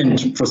transcend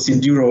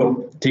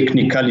procedural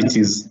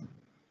technicalities.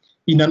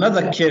 In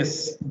another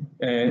case,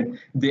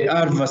 the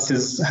R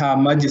versus Her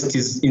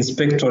Majesty's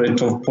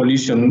Inspectorate of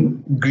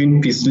Pollution,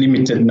 Greenpeace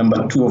Limited,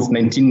 number 2 of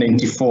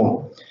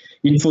 1994,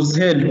 it was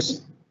held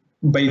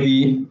by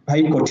the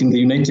High Court in the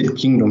United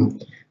Kingdom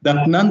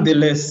that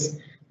nonetheless,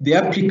 the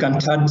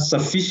applicant had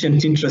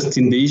sufficient interest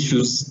in the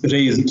issues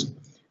raised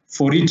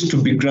for it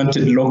to be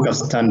granted local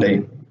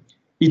standing.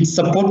 Its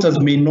supporters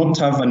may not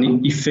have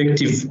an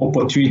effective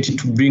opportunity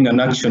to bring an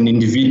action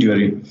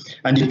individually,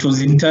 and it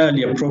was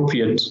entirely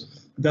appropriate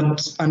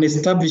that an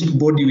established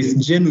body with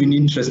genuine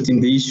interest in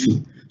the issue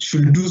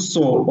should do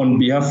so on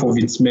behalf of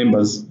its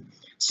members.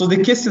 So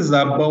the cases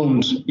are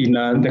bound in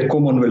the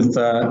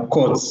Commonwealth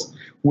courts,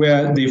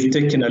 where they've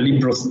taken a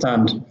liberal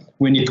stand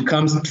when it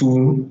comes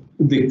to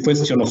the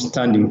question of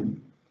standing.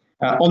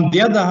 On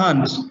the other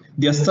hand,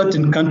 there are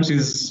certain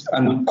countries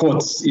and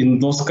courts in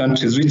those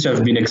countries which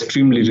have been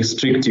extremely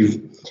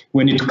restrictive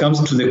when it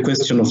comes to the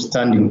question of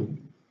standing.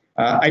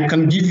 I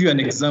can give you an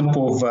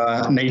example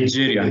of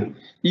Nigeria.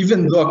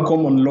 Even though a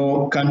common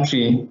law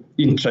country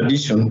in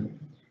tradition,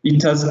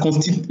 it has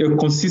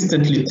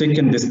consistently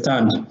taken the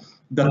stand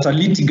that a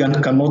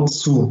litigant cannot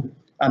sue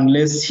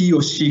unless he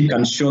or she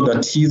can show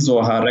that his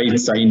or her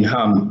rights are in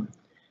harm.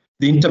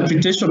 The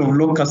interpretation of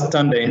local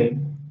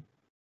standing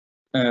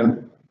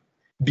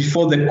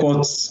before the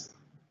courts,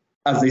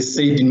 as I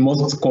said, in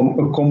most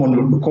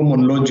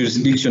common law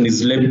jurisdiction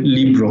is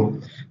liberal.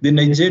 The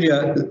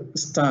Nigeria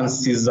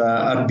stance is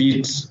a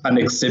bit an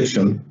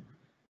exception.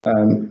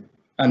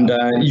 And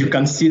you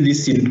can see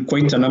this in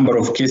quite a number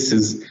of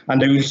cases.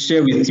 And I will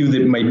share with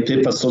you my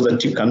paper so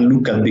that you can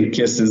look at the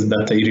cases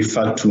that I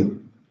refer to.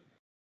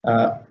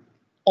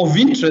 Of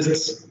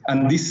interest,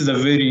 and this is a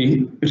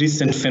very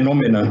recent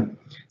phenomenon,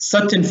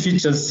 certain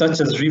features such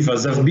as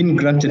rivers have been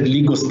granted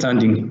legal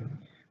standing.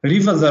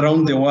 Rivers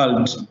around the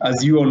world,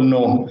 as you all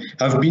know,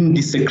 have been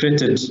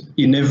desecrated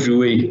in every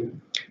way.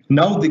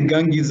 Now the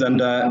Ganges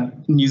and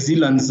New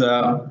Zealand's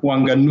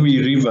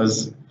Wanganui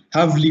rivers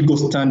have legal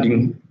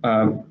standing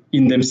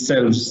in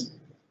themselves,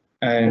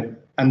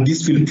 and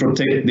this will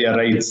protect their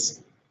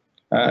rights.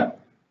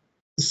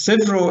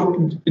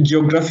 Several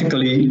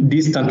geographically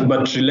distant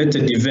but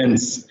related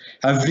events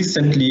have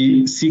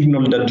recently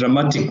signaled a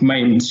dramatic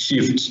mind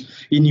shift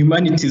in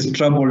humanity's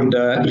troubled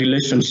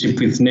relationship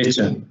with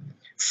nature.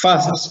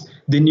 First,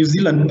 the New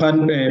Zealand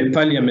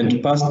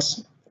Parliament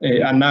passed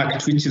an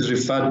act which is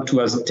referred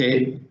to as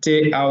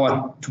Te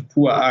Awa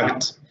Tupua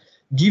Act,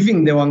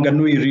 giving the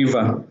Wanganui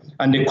River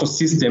and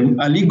ecosystem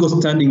a legal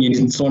standing in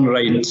its own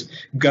right,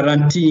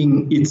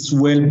 guaranteeing its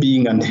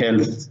well-being and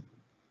health.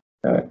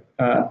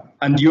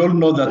 And you all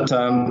know that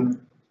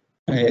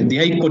the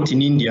High Court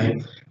in India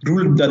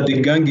ruled that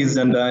the Ganges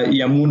and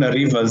Yamuna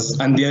rivers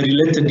and their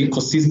related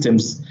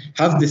ecosystems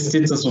have the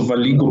status of a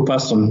legal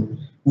person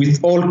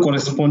with all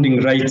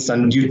corresponding rights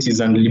and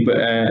duties and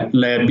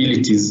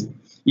liabilities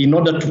in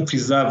order to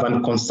preserve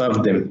and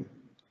conserve them.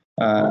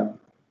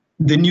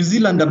 The New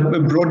Zealand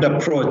broad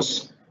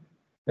approach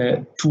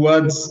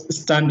towards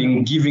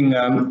standing, giving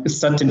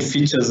certain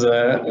features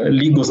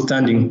legal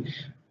standing,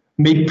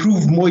 may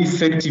prove more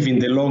effective in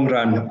the long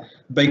run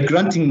by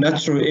granting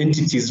natural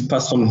entities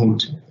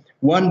personhood,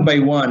 one by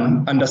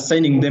one, and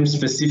assigning them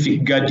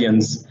specific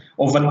guardians.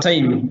 Over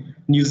time,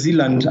 New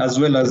Zealand, as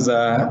well as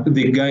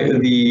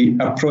the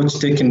approach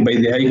taken by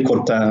the High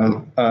Court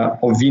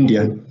of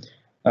India,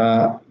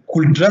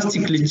 could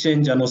drastically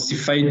change an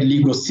ossified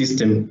legal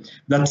system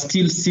that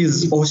still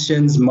sees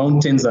oceans,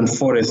 mountains, and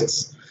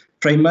forests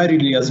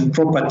primarily as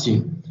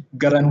property,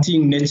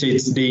 guaranteeing nature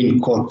its day in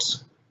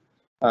court.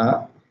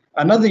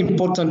 Another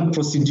important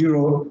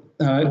procedural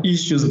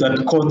issues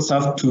that courts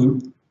have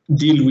to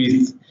deal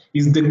with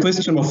is the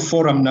question of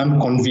forum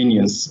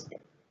non-convenience.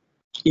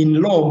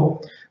 In law,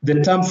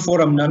 the term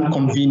forum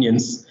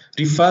non-convenience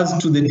refers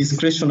to the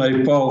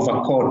discretionary power of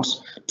a court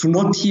to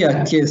not hear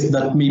a case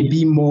that may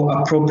be more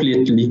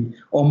appropriately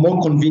or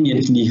more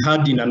conveniently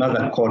heard in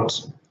another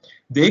court.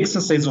 The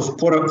exercise of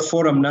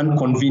forum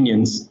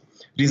non-convenience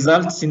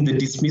results in the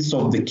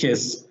dismissal of the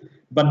case,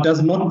 but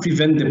does not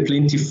prevent the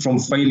plaintiff from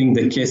filing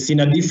the case in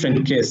a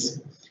different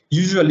case,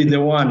 usually the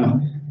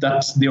one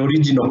that the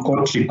original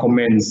court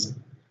recommends.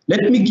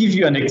 Let me give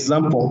you an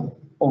example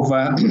of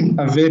a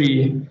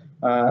very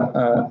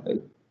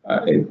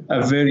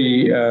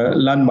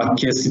landmark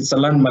case. It's a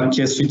landmark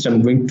case which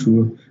I'm going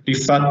to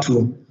refer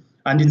to,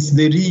 and it's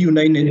the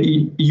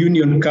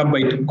Union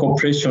Carbide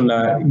Corporation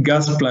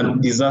gas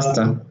plant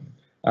disaster,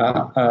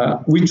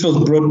 which was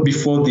brought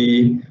before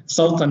the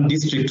Southern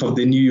District of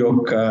the New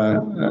York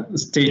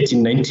State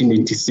in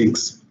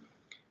 1986.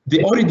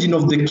 The origin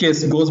of the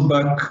case goes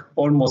back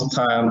almost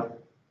half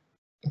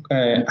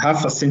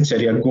a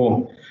century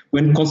ago,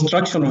 when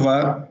construction of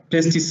a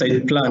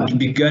pesticide plant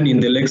began in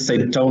the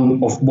lakeside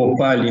town of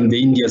Bhopal in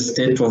the Indian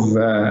state of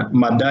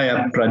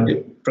Madhya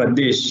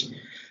Pradesh,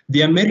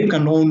 the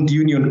American-owned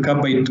Union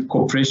Carbide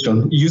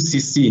Corporation,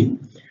 UCC,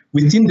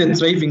 within the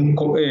thriving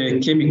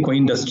chemical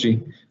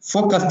industry,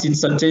 focused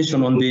its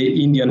attention on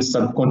the Indian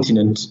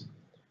subcontinent.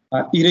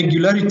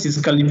 Irregularities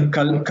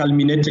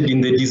culminated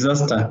in the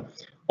disaster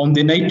on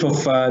the night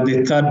of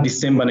the 3rd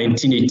December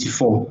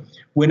 1984,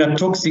 when a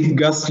toxic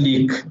gas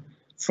leak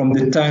from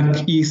the tank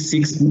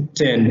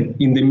E610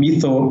 in the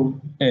methyl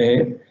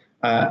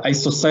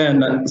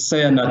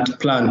isocyanate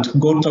plant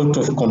got out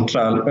of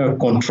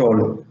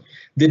control.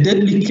 The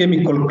deadly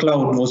chemical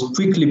cloud was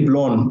quickly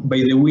blown by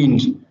the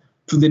wind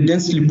to the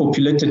densely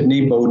populated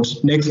neighborhood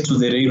next to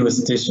the railway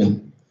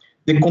station.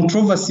 The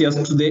controversy as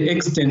to the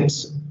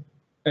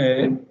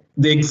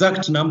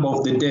exact number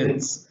of the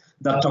deaths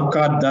that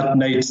occurred that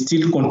night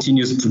still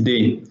continues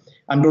today.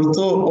 And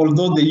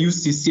although the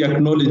UCC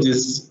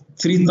acknowledges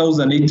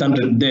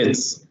 3,800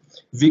 deaths,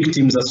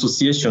 victims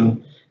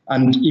association,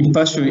 and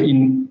impartial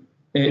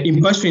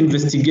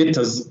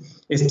investigators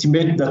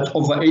estimate that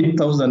over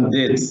 8,000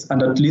 deaths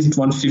and at least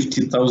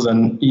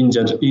 150,000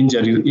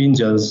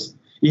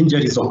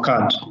 injuries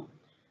occurred.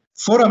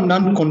 Forum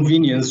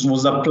non-convenience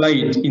was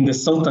applied in the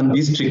Southern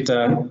District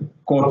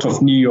Court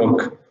of New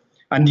York,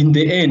 and in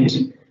the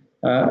end,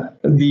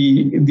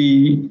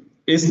 the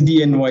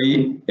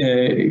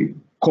SDNY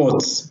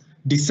courts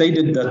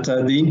decided that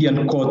the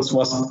Indian courts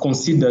was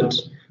considered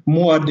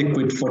more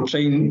adequate for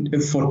trying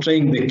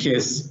the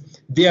case,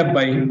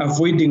 thereby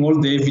avoiding all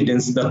the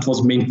evidence that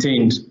was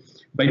maintained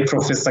by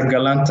Professor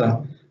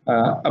Galanta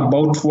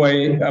about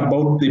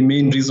the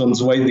main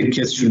reasons why the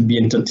case should be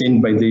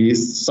entertained by the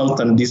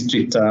Southern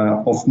District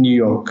of New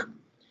York.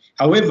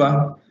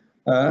 However,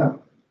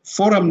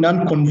 forum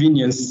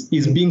non-convenience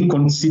is being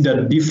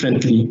considered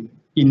differently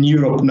in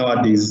Europe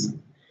nowadays.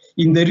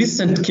 In the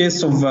recent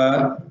case of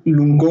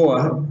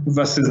Lungoa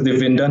versus the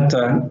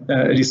Vedanta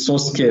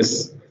resource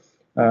case,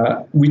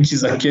 which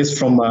is a case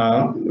from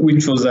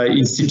which was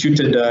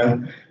instituted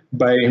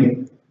by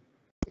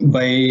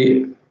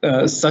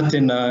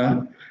certain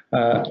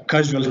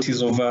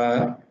casualties of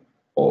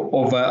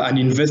an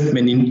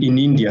investment in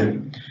India.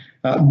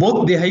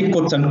 Both the High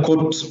Court and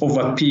Court of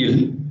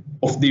Appeal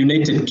of the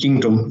United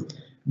Kingdom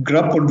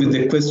grappled with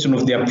the question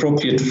of the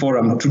appropriate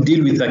forum to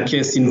deal with a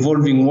case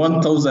involving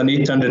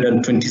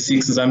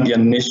 1,826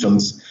 Zambian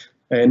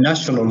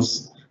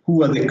nationals who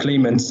were the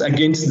claimants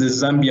against the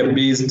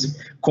Zambia-based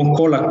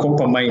Konkola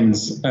Copper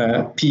Mines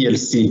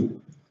PLC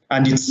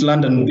and its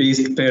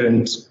London-based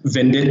parent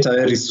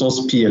Vendetta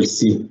Resource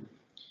PLC.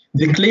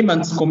 The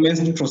claimants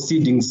commenced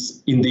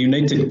proceedings in the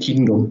United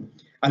Kingdom,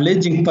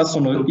 alleging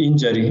personal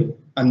injury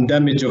and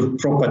damage of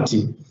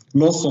property,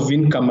 loss of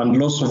income and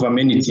loss of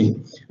amenity,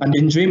 and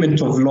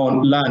enjoyment of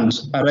land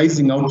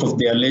arising out of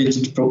the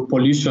alleged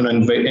pollution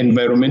and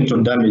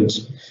environmental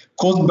damage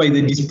caused by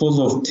the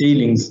disposal of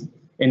tailings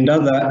and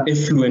other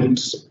effluent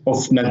of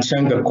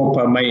Nanchanga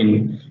copper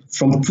mine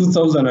from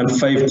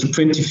 2005 to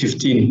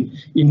 2015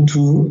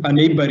 into a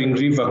neighboring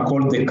river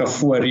called the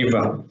Kafua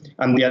River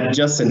and the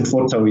adjacent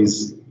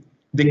waterways.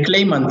 The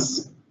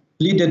claimants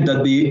pleaded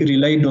that they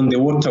relied on the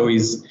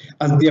waterways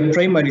as their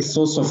primary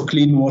source of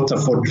clean water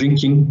for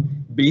drinking,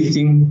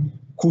 bathing,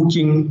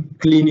 cooking,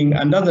 cleaning,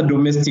 and other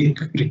domestic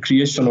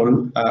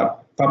recreational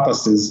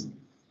purposes,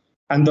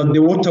 and that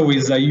the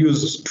waterways are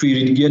used to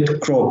irrigate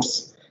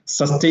crops,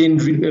 sustain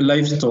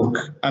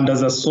livestock, and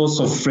as a source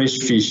of fresh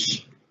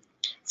fish.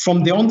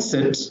 From the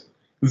onset,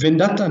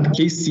 Vendetta and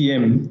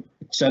KCM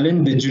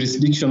challenged the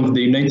jurisdiction of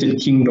the United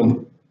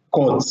Kingdom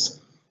courts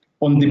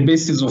on the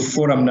basis of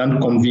forum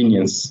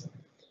non-convenience,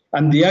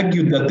 and they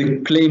argued that the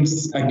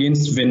claims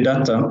against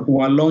Vendetta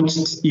were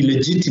launched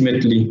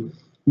illegitimately,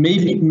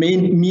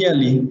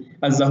 merely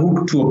as a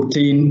hook to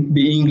obtain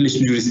the English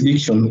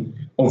jurisdiction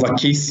of a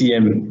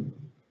KCM.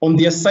 On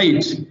their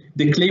side,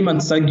 the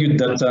claimants argued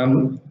that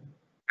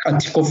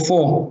Article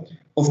 4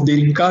 of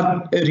the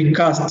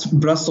recast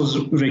Brussels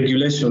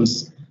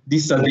regulations,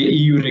 these are the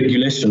EU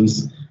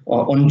regulations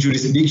on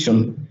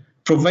jurisdiction,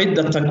 provide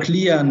that a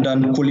clear and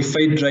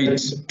unqualified right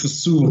to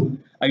sue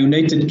a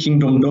United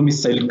Kingdom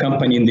domiciled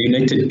company in the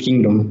United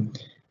Kingdom,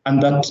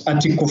 and that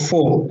Article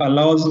 4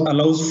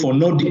 allows for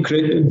no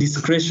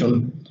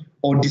discretion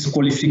or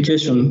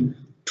disqualification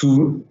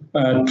to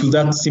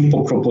that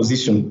simple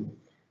proposition.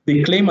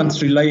 The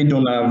claimants relied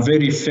on a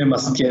very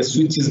famous case,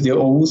 which is the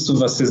Owusu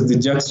versus the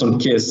Jackson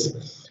case,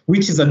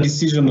 which is a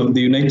decision of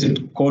the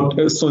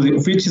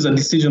which is a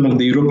decision of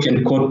the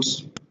European Court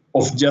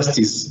of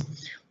Justice,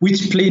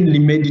 which plainly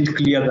made it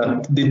clear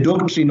that the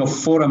doctrine of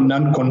forum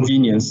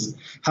non-convenience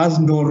has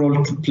no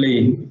role to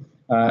play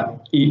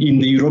in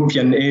the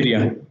European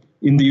area,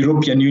 in the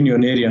European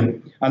Union area,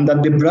 and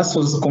that the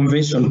Brussels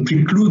Convention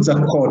precludes a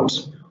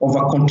court of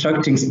a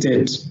contracting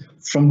state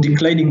from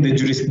declining the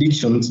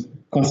jurisdictions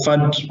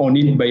conferred on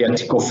it by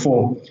Article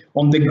 4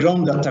 on the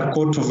ground that a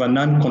court of a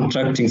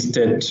non-contracting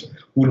state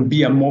would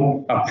be a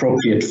more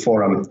appropriate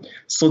forum.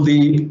 So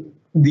the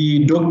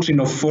doctrine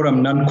of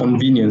forum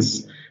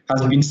non-convenience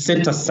has been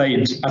set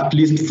aside, at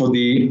least for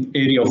the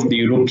area of the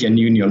European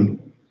Union.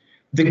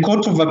 The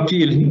Court of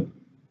Appeal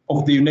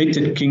of the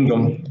United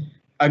Kingdom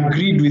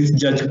agreed with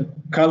Judge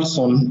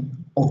Carlson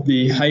of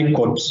the High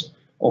Court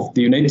of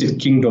the United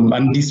Kingdom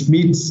and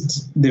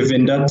dismissed the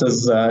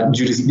Vendata's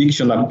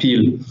jurisdiction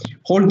appeal,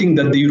 holding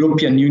that the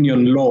European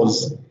Union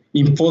laws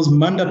impose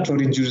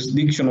mandatory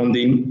jurisdiction on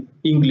the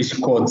English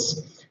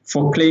courts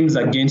for claims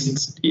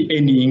against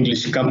any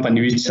English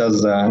company which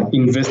has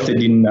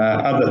invested in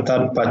other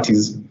third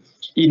parties.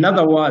 In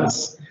other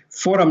words,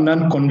 forum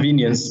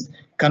non-convenience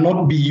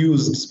cannot be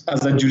used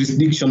as a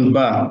jurisdiction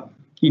bar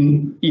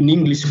in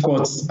English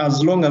courts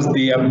as long as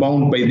they are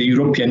bound by the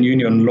European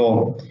Union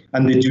law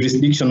and the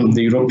jurisdiction of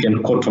the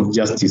European Court of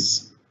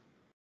Justice.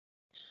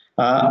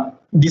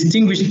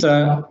 Distinguished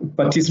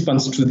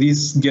participants to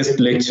this guest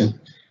lecture,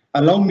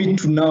 allow me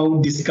to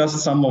now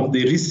discuss some of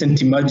the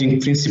recent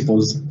emerging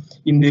principles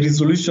in the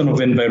resolution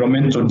of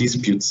environmental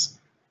disputes.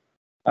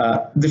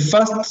 The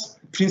first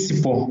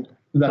principle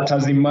that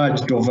has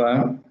emerged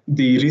over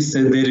the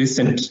very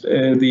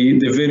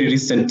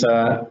recent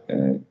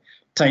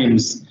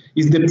times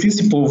is the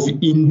principle of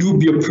in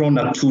dubio pro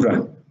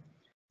natura.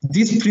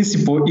 This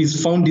principle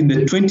is found in the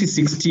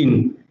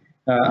 2016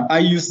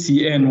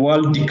 IUCN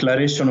World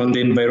Declaration on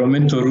the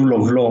Environmental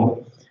Rule of Law,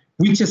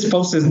 which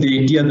espouses the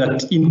idea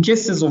that in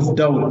cases of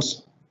doubt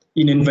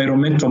in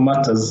environmental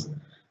matters,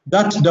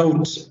 that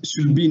doubt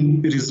should be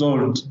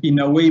resolved in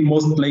a way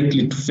most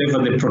likely to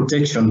favor the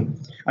protection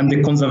and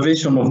the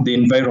conservation of the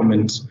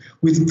environment,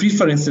 with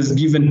preferences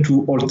given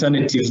to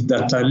alternatives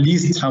that are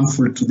least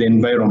harmful to the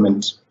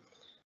environment.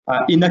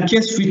 In a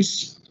case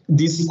which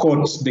this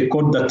court, the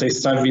court that I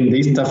serve in, the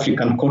East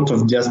African Court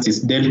of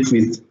Justice, dealt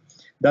with,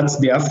 that's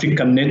the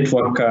African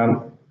Network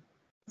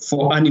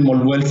for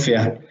Animal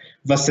Welfare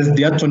versus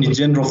the Attorney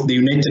General of the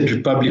United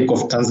Republic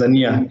of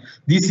Tanzania.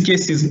 This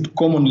case is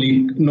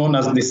commonly known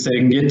as the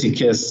Serengeti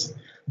case.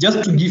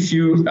 Just to give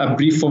you a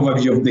brief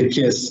overview of the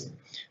case,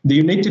 the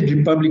United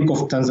Republic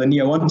of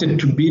Tanzania wanted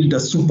to build a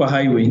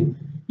superhighway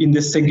in the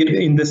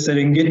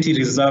Serengeti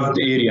reserved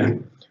area,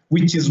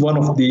 which is one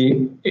of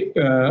the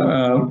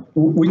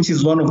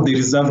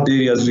reserved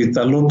areas with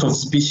a lot of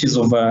species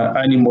of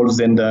animals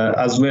and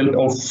as well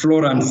of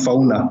flora and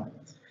fauna.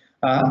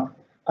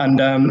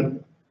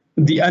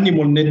 The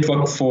animal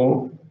network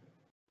for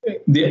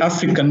the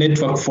African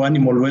Network for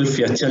Animal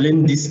Welfare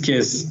challenged this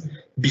case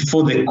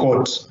before the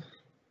court.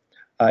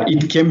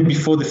 It came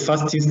before the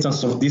first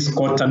instance of this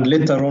court and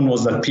later on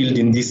was appealed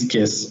in this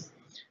case.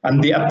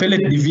 And the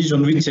appellate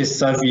division which I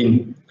serve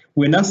in,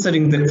 when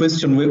answering the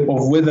question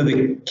of whether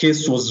the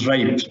case was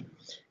ripe,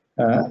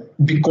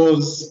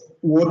 because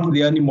what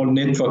the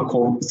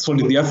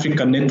the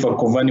African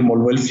Network of Animal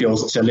Welfare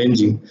was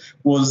challenging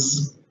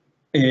was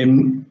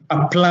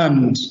a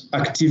planned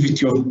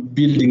activity of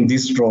building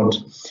this road.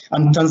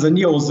 And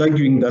Tanzania was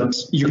arguing that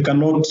you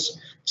cannot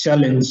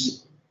challenge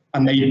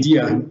an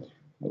idea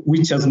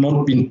which has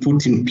not been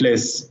put in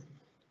place.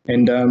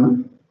 And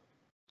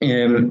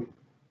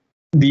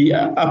the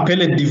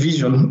appellate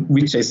division,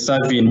 which I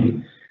serve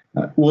in,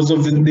 was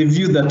of the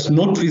view that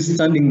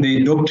notwithstanding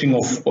the doctrine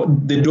of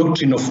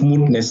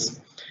mootness,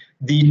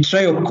 the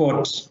trial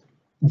court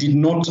did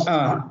not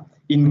err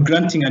in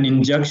granting an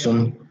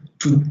injunction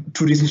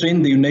to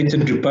restrain the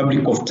United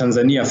Republic of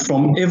Tanzania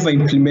from ever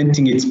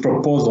implementing its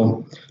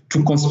proposal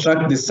to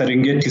construct the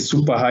Serengeti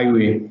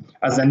superhighway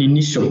as an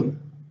initial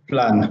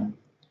plan.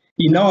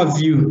 In our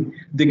view,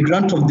 the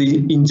grant of the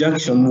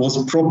injunction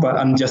was proper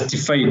and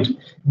justified,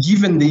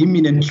 given the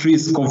imminent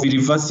risk of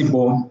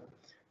irreversible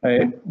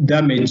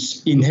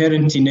damage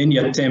inherent in any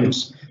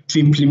attempt to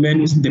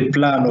implement the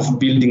plan of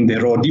building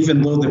the road,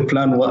 even though the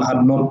plan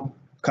had not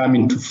come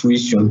into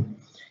fruition.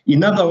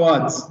 In other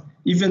words,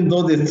 even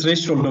though the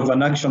threshold of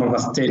an action of a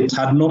state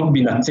had not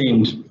been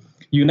attained,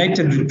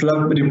 United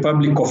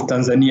Republic of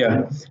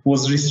Tanzania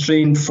was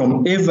restrained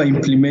from ever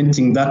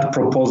implementing that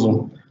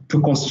proposal to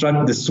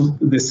construct the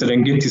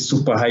Serengeti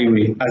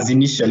superhighway as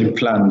initially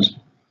planned.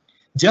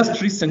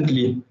 Just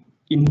recently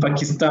in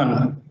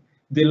Pakistan,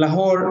 the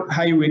Lahore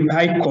High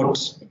Court,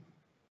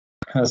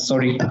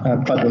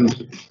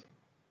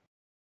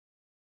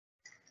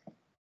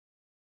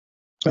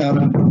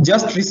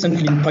 just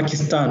recently in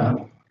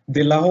Pakistan,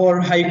 the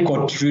Lahore High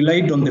Court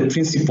relied on the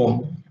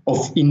principle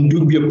of in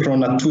dubio pro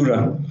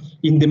natura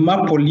in the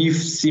Maple Leaf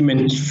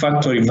Cement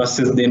Factory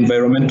versus the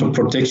Environmental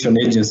Protection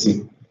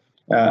Agency.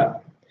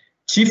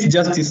 Chief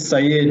Justice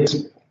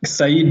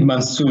Saeed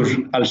Mansour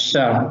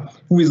Al-Shah,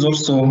 who is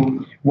also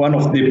one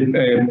of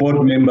the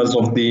board members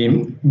of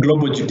the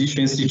Global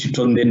Judicial Institute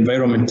on the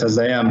Environment, as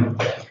I am,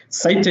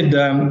 cited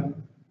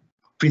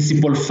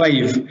Principle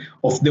 5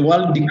 of the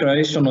World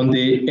Declaration on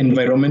the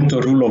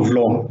Environmental Rule of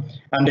Law,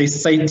 and I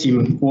cite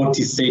him what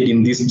he said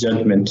in this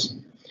judgment.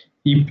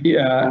 He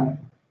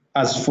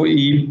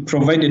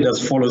provided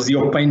as follows, he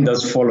opined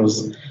as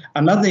follows: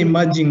 another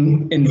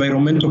emerging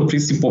environmental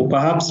principle,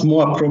 perhaps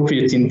more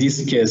appropriate in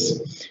this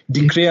case,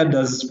 declared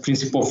as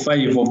Principle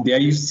 5 of the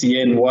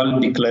IUCN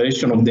World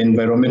Declaration of the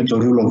Environmental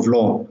Rule of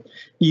Law,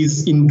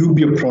 is in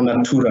dubio pro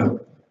natura,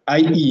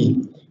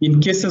 i.e., In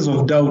cases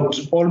of doubt,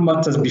 all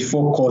matters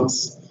before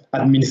courts,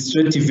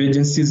 administrative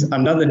agencies,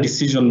 and other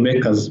decision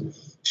makers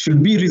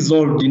should be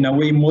resolved in a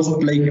way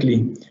most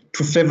likely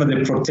to favor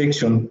the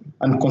protection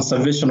and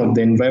conservation of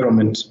the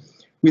environment,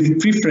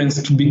 with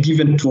preference to be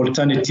given to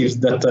alternatives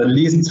that are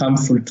least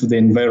harmful to the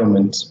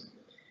environment.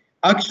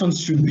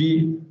 Actions should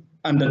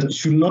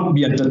not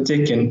be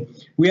undertaken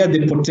where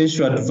the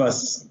potential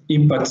adverse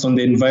impacts on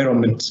the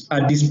environment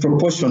are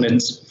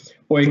disproportionate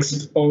or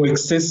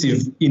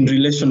excessive in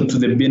relation to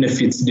the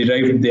benefits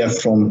derived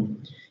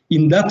therefrom.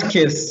 In that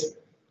case,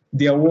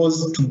 there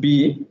was to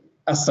be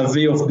a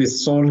survey of the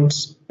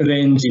salt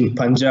range in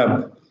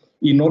Punjab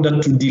in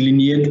order to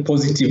delineate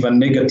positive and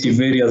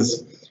negative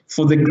areas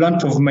for the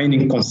grant of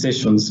mining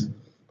concessions.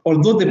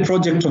 Although the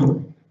project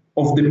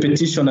of the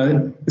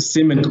petitioner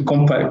cement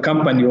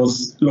company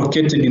was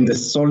located in the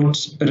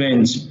salt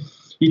range,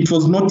 it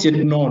was not yet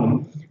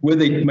known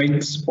whether it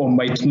might or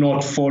might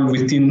not fall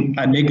within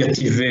a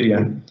negative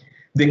area.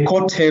 The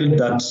court held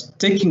that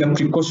taking a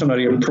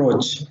precautionary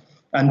approach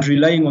and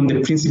relying on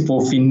the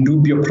principle of in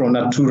dubio pro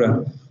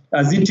natura,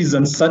 as it is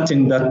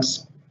uncertain that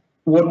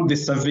what the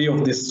survey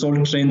of the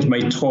salt range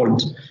might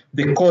hold,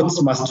 the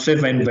courts must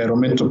favor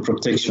environmental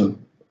protection.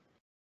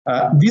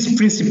 This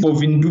principle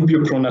of in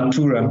dubio pro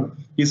natura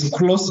is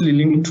closely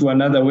linked to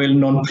another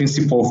well-known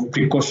principle of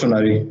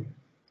precautionary.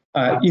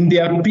 In the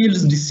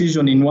appeals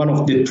decision in one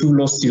of the two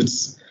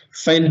lawsuits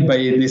filed by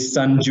the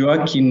San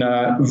Joaquin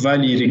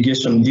Valley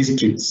Irrigation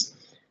Districts,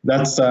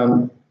 that's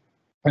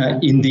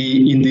in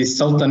the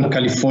Southern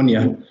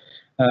California,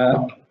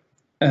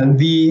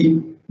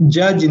 the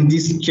judge in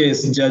this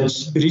case,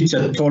 Judge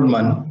Richard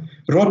Tolman,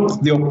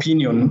 wrote the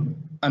opinion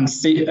and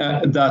say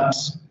that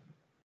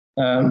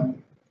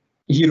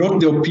he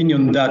wrote the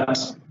opinion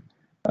that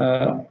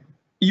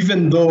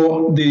even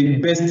though the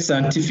best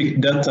scientific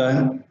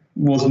data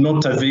was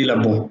not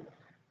available,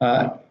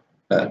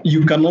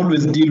 you can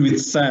always deal with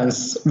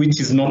science which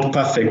is not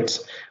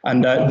perfect,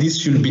 and this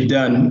should be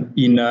done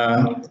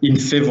in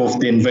favor of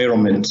the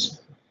environment.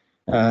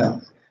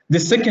 The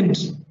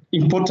second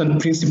important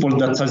principle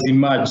that has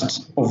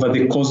emerged over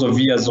the course of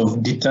years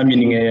of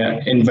determining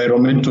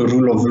environmental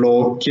rule of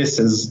law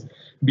cases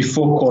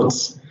before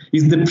courts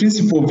is the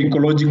principle of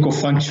ecological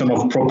function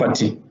of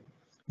property.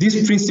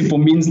 This principle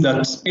means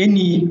that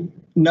any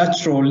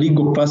natural or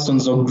legal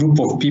persons or group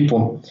of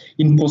people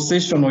in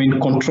possession or in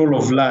control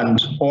of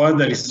land or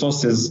other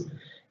resources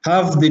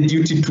have the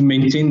duty to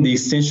maintain the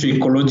essential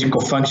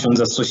ecological functions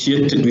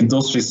associated with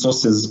those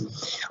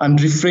resources and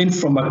refrain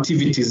from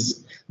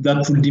activities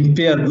that would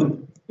impair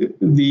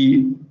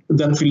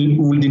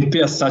would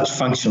impair such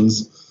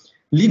functions.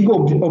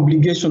 Legal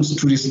obligations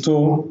to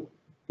restore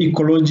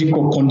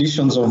ecological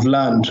conditions of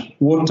land,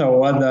 water,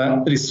 or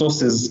other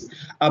resources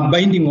are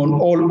binding on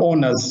all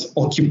owners,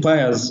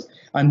 occupiers,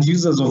 and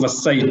users of a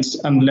site,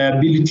 and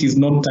liability is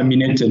not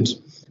terminated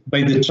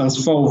by the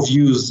transfer of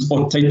use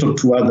or title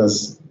to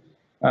others.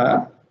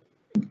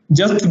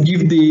 Just to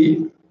give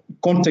the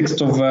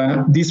context of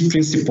this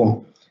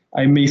principle,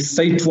 I may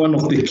cite one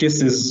of the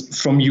cases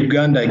from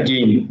Uganda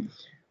again.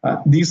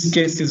 This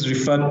case is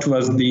referred to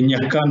as the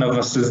Nyakana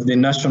versus the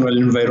National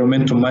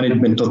Environmental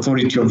Management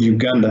Authority of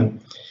Uganda.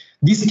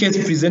 This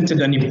case presented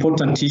an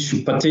important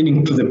issue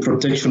pertaining to the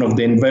protection of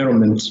the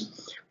environment,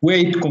 where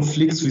it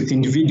conflicts with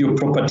individual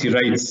property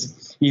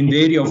rights in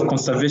the area of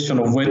conservation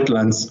of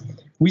wetlands,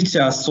 which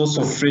are a source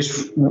of fresh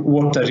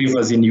water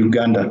rivers in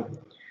Uganda.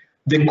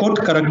 The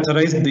court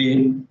characterized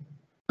the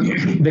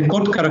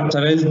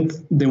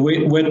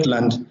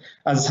wetland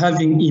as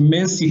having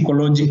immense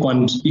ecological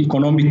and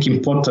economic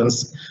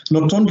importance,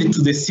 not only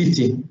to the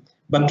city,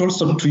 but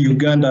also to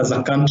Uganda as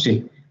a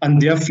country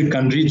and the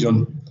African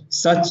region,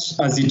 such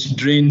as it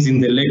drains in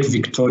the Lake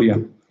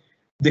Victoria.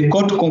 The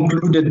court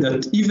concluded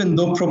that even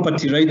though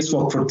property rights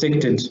were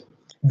protected,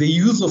 the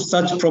use of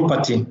such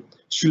property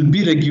should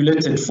be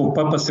regulated for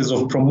purposes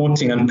of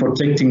promoting and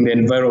protecting the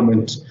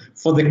environment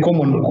for the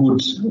common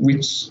good,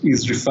 which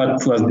is referred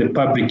to as the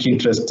public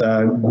interest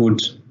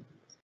good.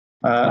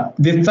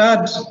 The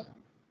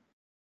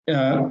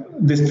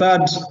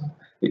third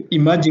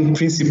emerging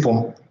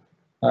principle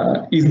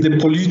is the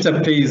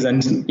polluter pays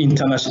and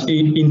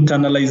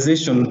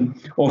internalization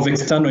of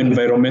external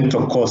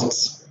environmental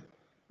costs.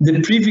 The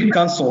Privy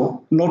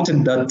Council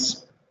noted that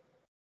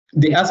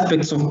the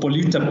aspects of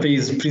polluter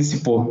pays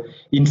principle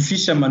in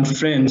Fishermen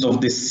Friends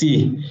of the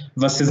Sea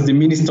versus the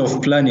Minister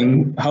of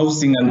Planning,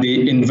 Housing and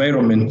the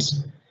Environment.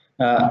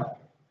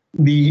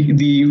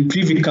 The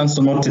Privy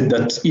Council noted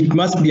that it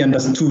must be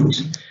understood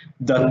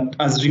that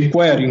as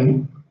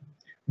requiring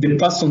the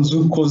persons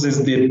who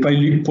causes the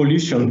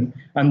pollution,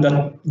 and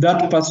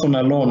that person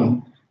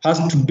alone has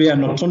to bear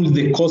not only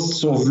the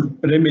costs of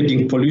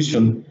remedying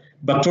pollution,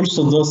 but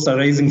also those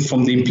arising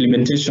from the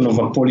implementation of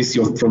a policy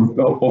of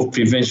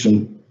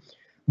prevention.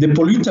 The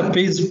polluter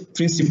pays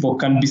principle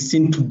can be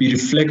seen to be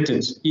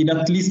reflected in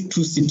at least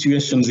two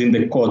situations in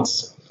the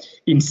courts: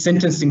 in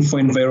sentencing for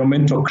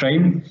environmental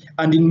crime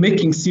and in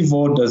making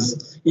civil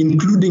orders,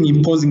 including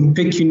imposing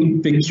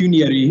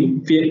pecuniary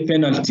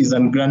penalties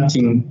and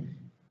granting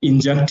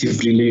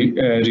injunctive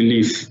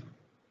relief.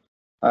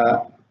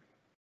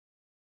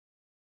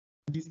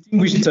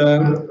 Distinguished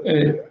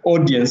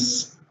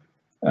audience,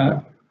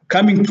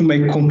 coming to my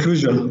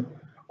conclusion,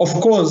 of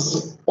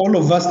course, all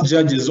of us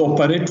judges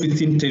operate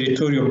within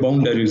territorial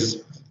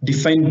boundaries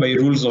defined by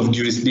rules of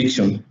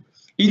jurisdiction.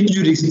 Each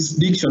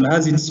jurisdiction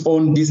has its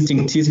own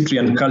distinct history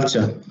and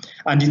culture,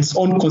 and its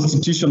own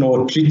constitutional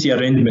or treaty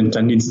arrangement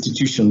and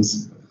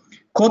institutions.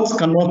 Courts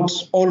cannot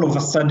all of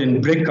a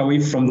sudden break away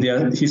from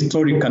their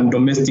historic and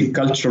domestic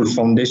cultural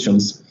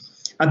foundations.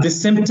 At the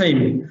same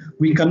time,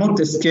 we cannot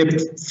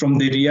escape from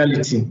the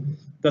reality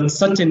that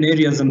certain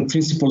areas and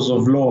principles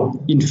of law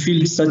in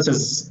fields such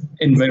as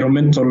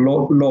environmental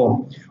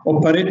law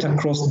operate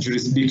across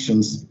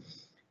jurisdictions.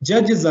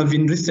 Judges have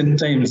in recent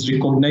times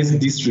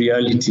recognized this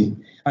reality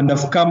and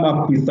have come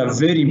up with a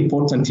very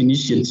important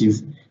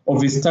initiative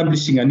of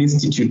establishing an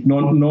institute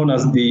known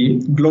as the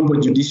Global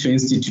Judicial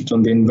Institute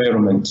on the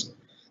Environment.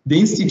 The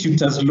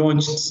institute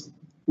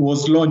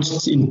was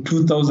launched in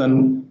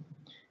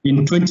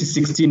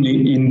 2016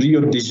 in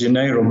Rio de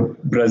Janeiro,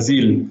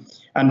 Brazil,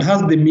 and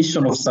has the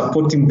mission of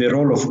supporting the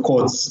role of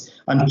courts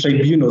and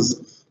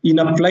tribunals in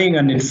applying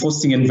and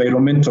enforcing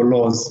environmental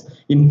laws,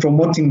 in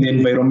promoting the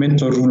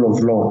environmental rule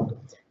of law.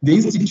 The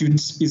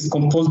institute is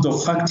composed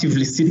of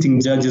actively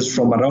sitting judges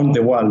from around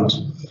the world.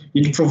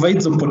 It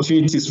provides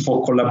opportunities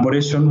for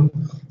collaboration,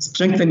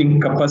 strengthening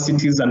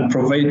capacities, and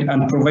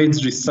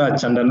provides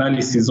research and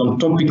analysis on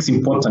topics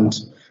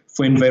important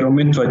for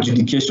environmental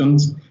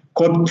adjudications,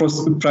 court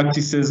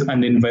practices,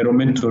 and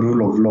environmental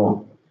rule of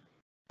law.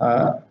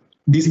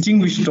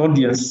 Distinguished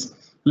audience,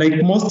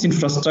 like most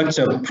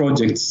infrastructure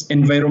projects,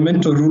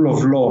 environmental rule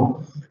of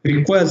law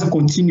requires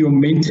continual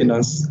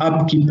maintenance,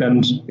 upkeep,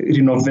 and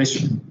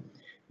renovation.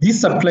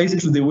 This applies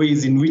to the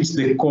ways in which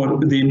the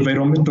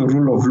environmental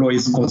rule of law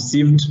is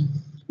conceived,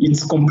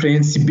 its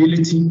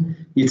comprehensibility,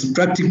 its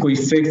practical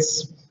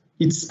effects,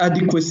 its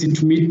adequacy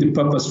to meet the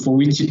purpose for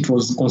which it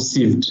was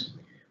conceived.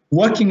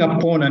 Working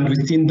upon and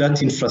within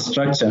that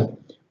infrastructure,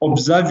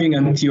 observing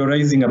and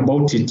theorizing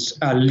about it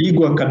are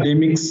legal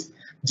academics,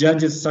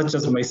 judges such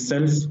as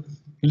myself,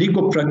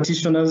 legal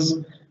practitioners,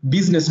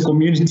 business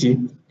community,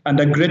 and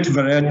a great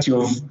variety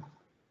of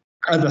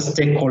other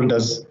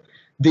stakeholders.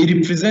 They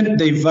represent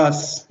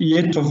diverse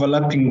yet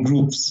overlapping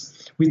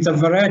groups with a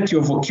variety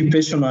of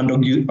occupational and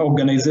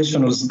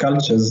organizational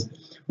cultures,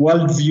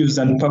 worldviews,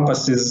 and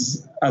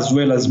purposes, as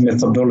well as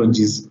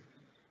methodologies.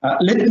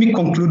 Let me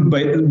conclude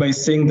by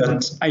saying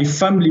that I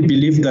firmly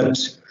believe that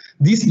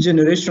this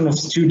generation of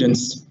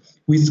students,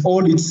 with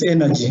all its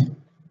energy,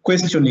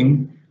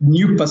 questioning,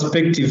 new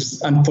perspectives,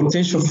 and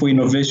potential for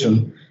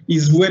innovation,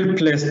 is well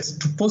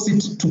placed to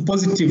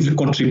positively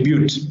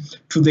contribute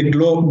to the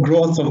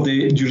growth of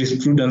the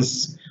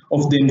jurisprudence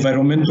of the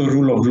environmental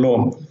rule of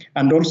law,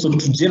 and also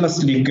to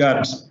jealously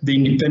guard the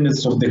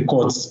independence of the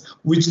courts,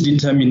 which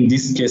determine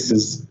these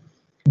cases.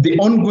 The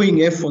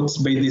ongoing efforts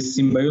by the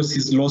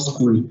Symbiosis Law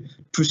School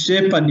to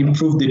shape and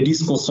improve the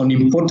discourse on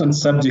important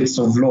subjects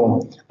of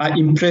law are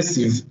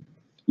impressive.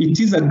 It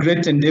is a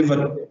great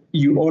endeavor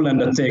you all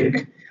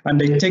undertake,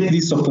 and I take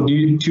this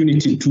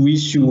opportunity to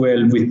wish you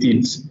well with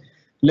it.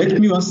 Let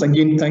me once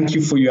again thank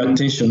you for your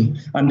attention,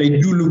 and I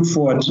do look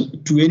forward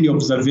to any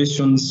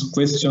observations,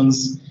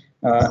 questions,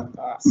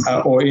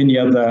 or any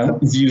other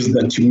views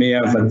that you may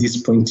have at this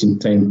point in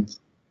time.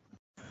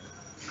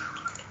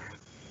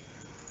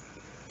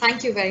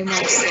 Thank you very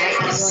much, sir,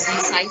 for your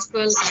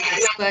insightful and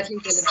expertly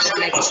delivered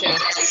lecture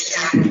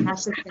on the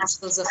national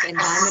principles of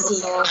environmental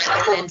law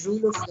and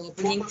rule of law,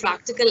 bringing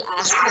practical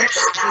aspects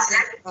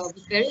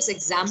with various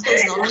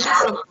examples, not only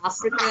from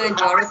Africa and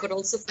Europe, but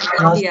also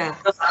from India.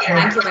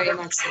 Thank you very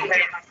much, sir.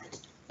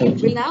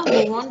 We'll now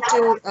move on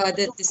to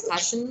the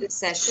discussion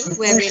session,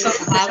 where we'll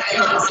have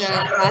Professor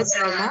Raj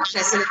Verma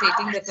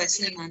facilitating the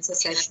question and answer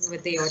session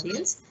with the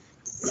audience.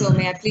 So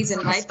may I please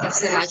invite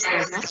Professor Raj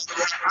Verma?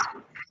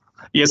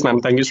 Yes, ma'am.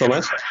 Thank you so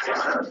much.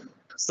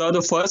 So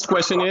the first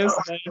question is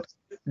that,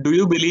 do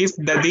you believe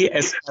that the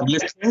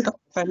establishment of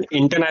an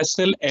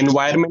international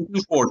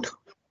environmental court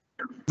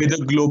with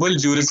a global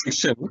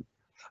jurisdiction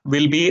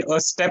will be a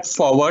step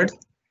forward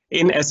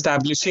in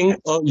establishing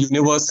a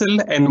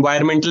universal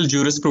environmental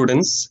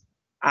jurisprudence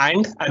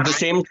and at the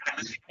same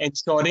time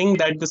ensuring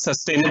that the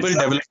sustainable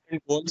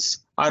development goals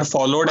are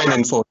followed and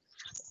enforced?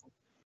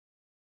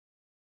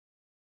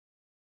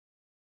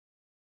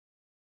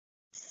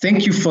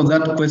 Thank you for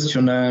that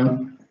question.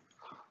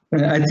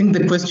 I think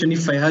the question,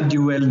 if I heard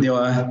you well, there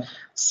were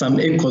some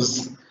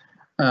echoes,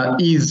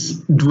 is,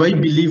 do I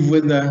believe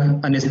whether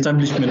an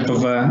establishment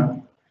of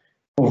a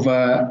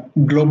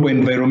global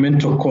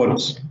environmental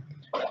court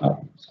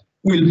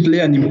will play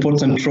an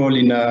important role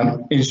in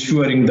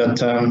ensuring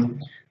that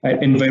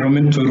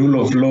environmental rule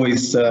of law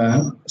is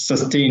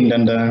sustained,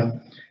 and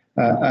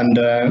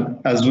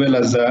as well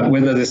as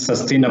whether the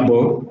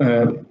sustainable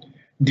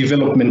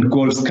development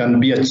goals can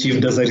be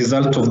achieved as a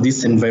result of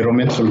this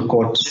environmental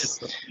court?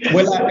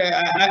 Well,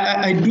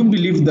 I do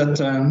believe that,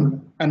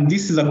 and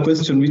this is a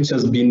question which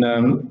has been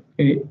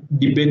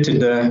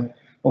debated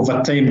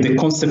over time the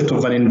concept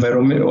of a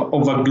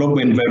global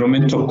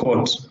environmental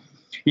court.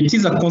 It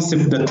is a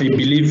concept that I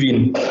believe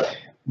in,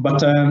 but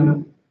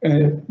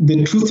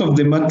the truth of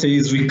the matter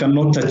is we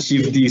cannot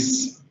achieve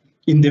this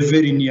in the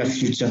very near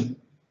future.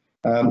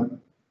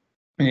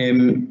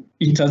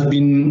 It has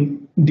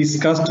been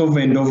discussed over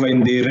and over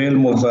in the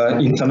realm of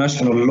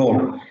international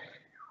law,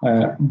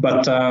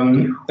 but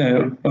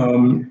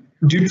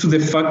due to the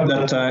fact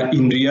that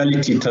in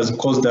reality it has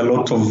caused a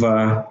lot of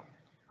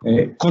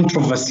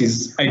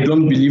controversies, I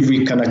don't believe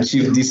we can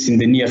achieve this in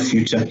the near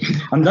future.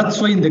 And that's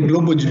why in the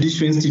Global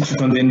Judicial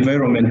Institute on the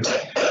Environment,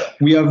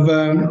 we have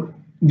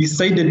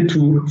decided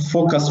to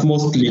focus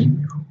mostly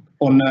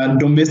on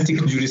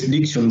domestic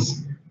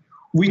jurisdictions,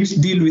 which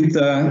deal with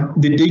the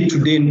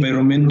day-to-day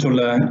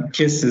environmental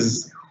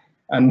cases.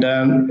 And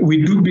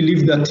we do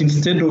believe that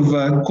instead of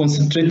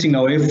concentrating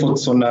our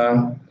efforts on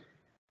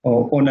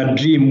a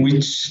dream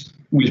which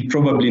will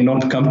probably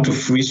not come to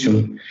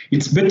fruition,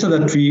 it's better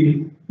that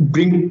we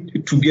bring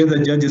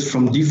together judges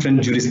from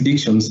different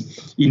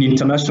jurisdictions in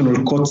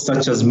international courts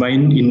such as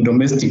mine, in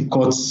domestic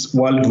courts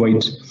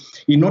worldwide,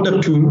 in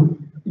order to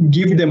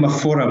give them a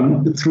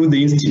forum through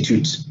the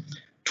Institute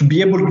to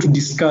be able to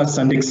discuss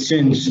and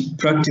exchange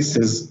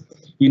practices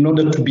in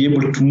order to be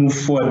able to move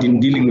forward in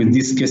dealing with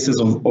these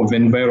cases of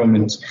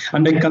environment.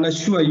 And I can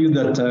assure you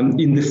that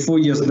in the 4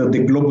 years that the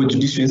Global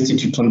Judicial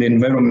Institute on the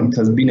Environment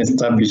has been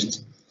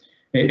established,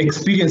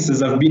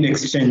 experiences have been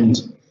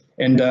exchanged,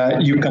 and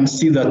you can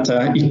see that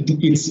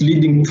it's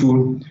leading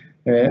to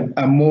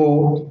a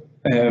more,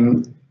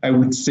 I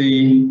would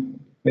say,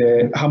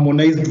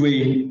 harmonized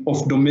way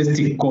of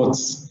domestic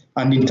courts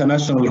and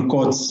international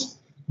courts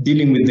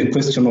dealing with the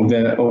question of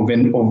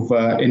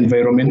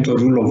environmental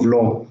rule of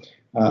law.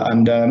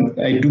 And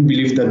I do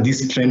believe that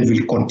this trend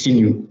will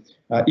continue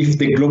if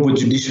the Global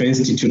Judicial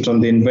Institute on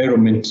the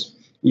Environment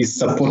is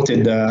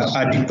supported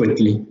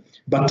adequately.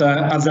 But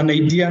as an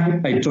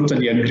idea, I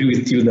totally agree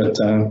with you that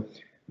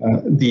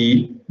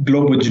the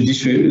global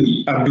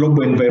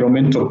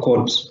environmental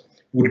court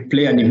would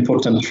play an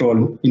important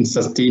role in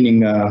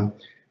sustaining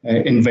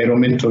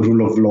environmental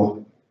rule of law.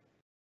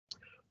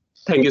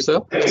 Thank you, sir.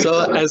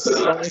 So,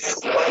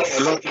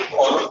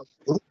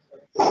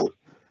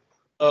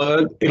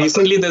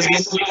 recently there's been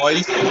an oil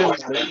spill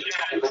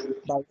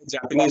by the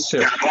Japanese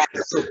ship.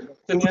 So,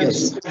 the question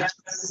is,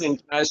 is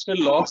international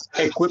law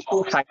equipped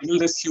to handle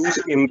this huge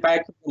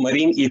impact on the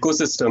marine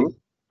ecosystem,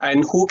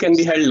 and who can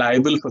be held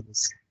liable for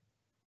this?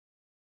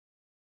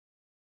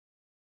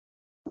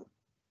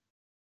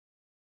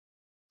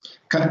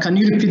 Can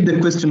you repeat the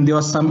question? There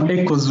were some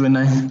echoes when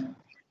I...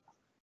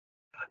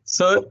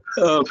 Sir,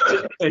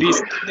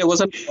 recently there was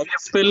an oil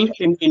spill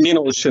in Indian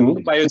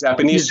Ocean by a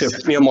Japanese ship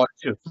near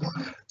Mauritius.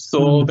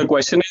 So the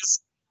question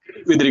is,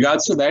 with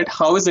regards to that,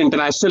 how is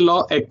international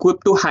law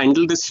equipped to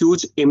handle this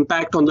huge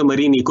impact on the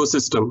marine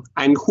ecosystem,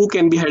 and who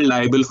can be held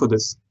liable for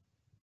this?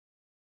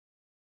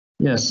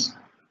 Yes.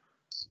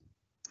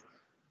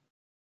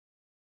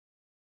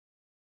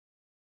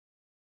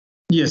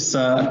 Yes,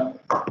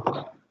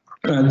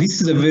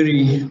 this is a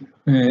very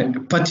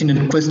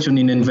pertinent question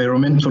in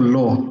environmental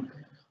law.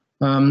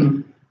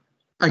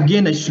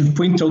 Again, I should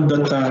point out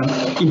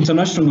that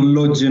international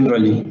law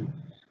generally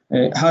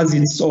has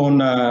its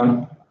own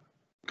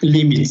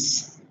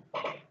limits,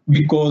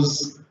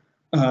 because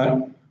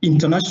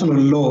international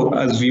law,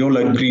 as we all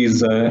agree,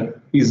 is a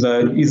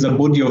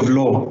body of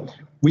law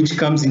which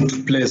comes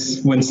into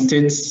place when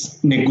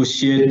states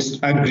negotiate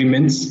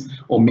agreements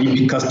or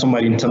maybe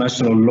customary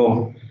international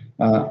law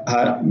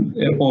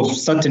of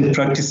certain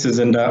practices,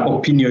 and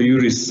opinio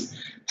juris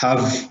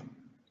have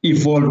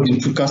evolved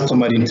into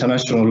customary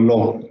international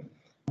law.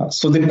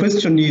 So the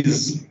question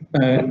is,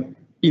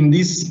 in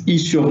this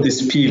issue of the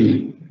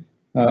spill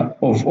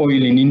of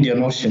oil in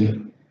Indian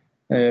Ocean,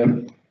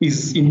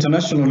 is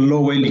international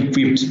law well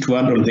equipped to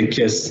handle the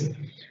case?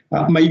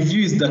 My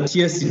view is that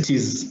yes, it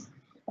is.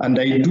 And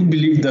I do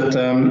believe that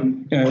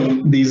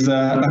there's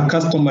a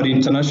customary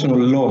international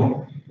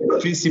law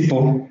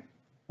principle,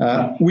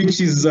 which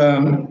is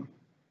the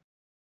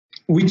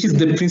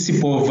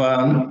principle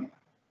of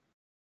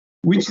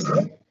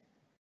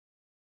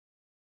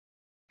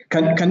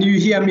Can you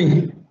hear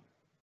me?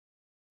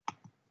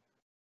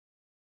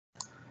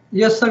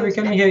 Yes, sir, we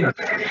can hear you.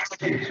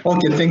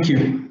 Okay, thank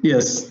you.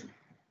 Yes.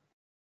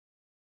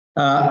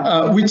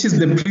 Which is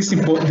the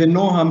principle, the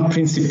no harm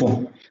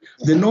principle.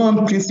 The no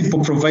harm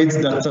principle provides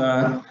that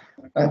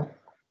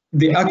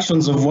the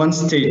actions of one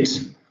state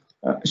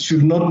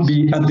should not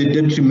be at the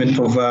detriment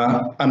of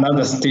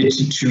another state.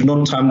 It should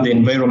not harm the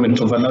environment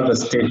of another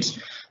state.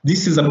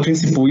 This is a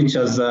principle which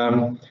has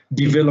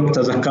developed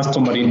as a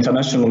customary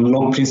international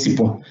law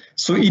principle.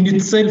 So in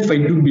itself, I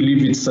do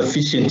believe it's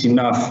sufficient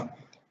enough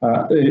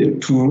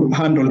to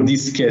handle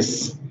this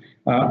case.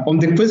 On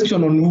the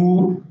question on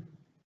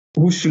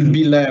who should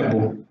be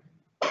liable,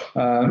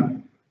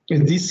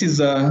 this is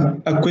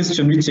a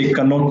question which I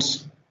cannot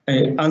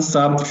answer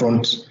up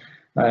front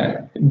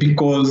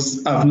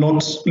because I've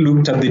not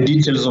looked at the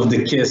details of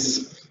the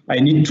case I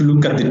need to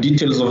look at the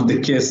details of the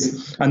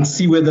case and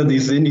see whether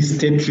there's any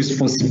state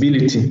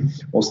responsibility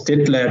or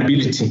state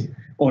liability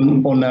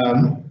on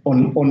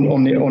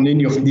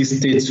any of these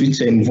states which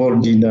are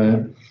involved in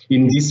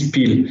this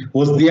spill.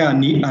 Was there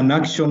an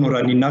action or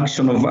an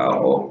inaction of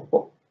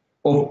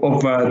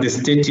the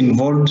state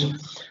involved?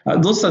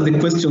 Those are the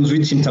questions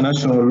which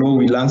international law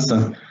will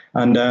answer,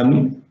 and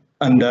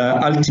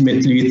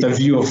ultimately with a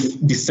view of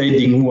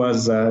deciding who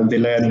has the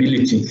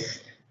liability.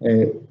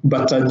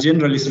 But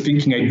generally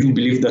speaking, I do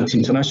believe that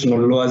international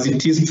law, as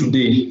it is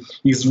today,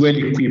 is well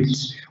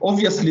equipped.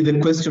 Obviously,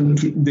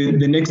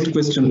 the next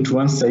question to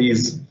answer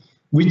is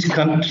which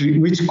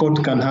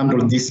court can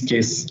handle this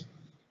case?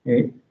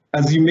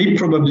 As you may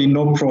probably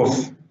know,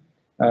 Prof,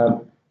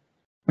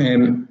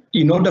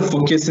 in order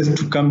for cases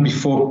to come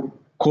before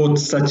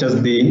courts such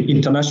as the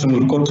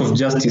International Court of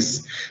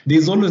Justice,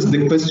 there's always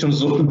the question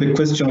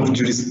of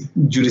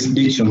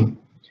jurisdiction.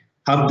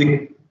 Have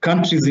the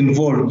countries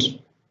involved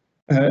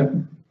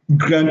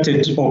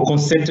granted or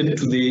consented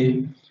to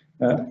the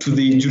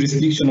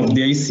jurisdiction of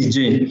the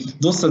ICJ?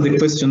 Those are the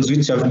questions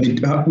which have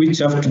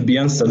to be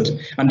answered.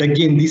 And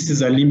again, this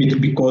is a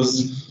limit,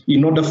 because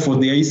in order for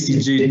the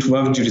ICJ to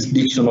have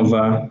jurisdiction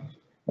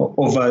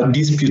over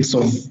disputes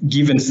of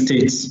given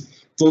states,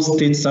 those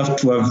states have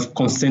to have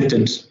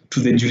consented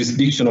to the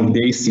jurisdiction of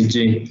the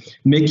ICJ,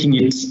 making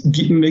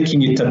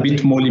it a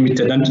bit more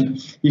limited. And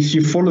if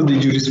you follow the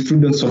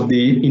jurisprudence of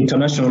the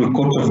International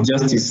Court of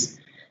Justice,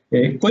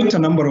 quite a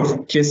number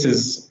of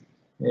cases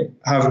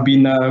have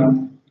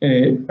not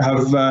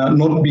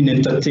been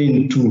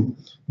entertained to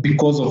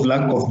because of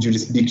lack of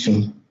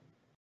jurisdiction.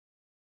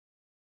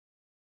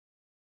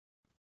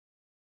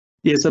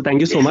 Yes, sir. Thank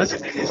you so much.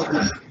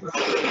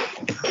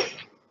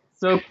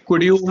 So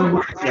could you?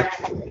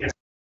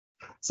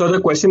 So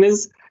the question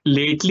is,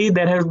 lately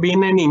there have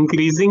been an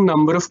increasing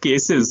number of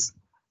cases,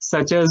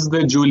 such as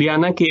the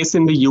Juliana case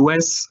in the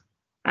US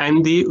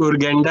and the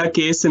Urgenda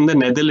case in the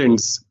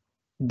Netherlands,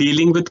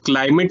 dealing with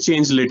climate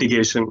change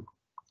litigation.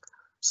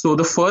 So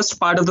the first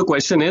part of the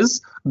question is,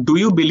 do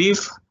you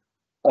believe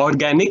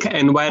organic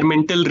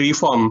environmental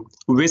reform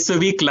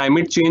vis-a-vis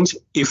climate change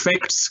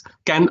effects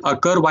can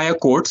occur via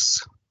courts?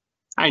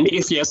 And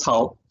if yes,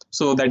 how?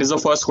 So that is the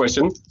first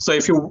question. So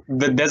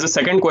there's a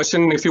second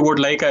question, if you would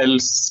like, I'll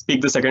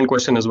speak the second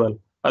question as well.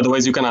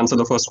 Otherwise, you can answer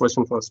the first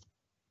question first.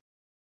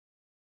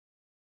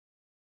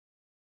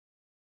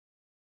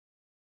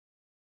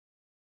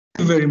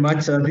 Thank you very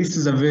much. This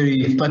is a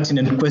very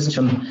pertinent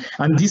question.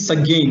 And this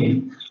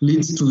again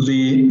leads to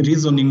the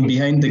reasoning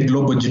behind the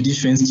Global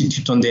Judicial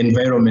Institute on the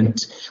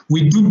Environment.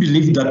 We do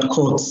believe that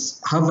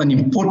courts have an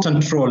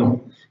important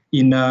role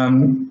in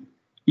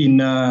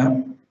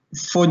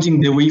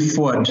forging the way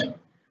forward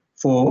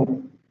for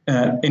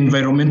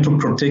environmental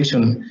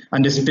protection,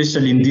 and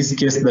especially in this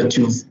case that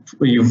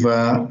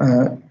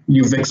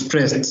you've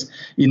expressed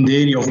in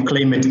the area of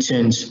climate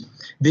change.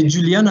 The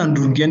Juliana and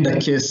Urgenda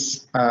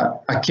case are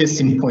a case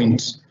in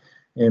point.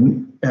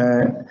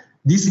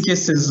 These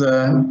cases,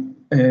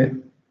 the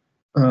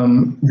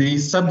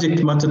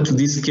subject matter to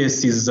this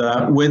case is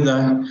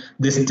whether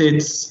the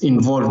states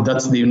involved,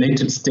 that's the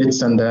United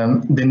States and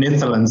the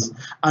Netherlands,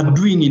 are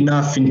doing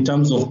enough in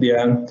terms of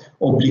their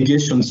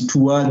obligations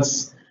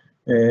towards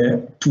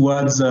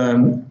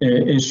ensuring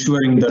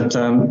that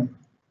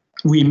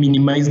we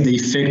minimize the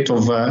effect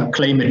of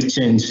climate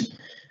change.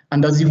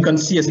 And as you can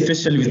see,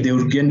 especially with the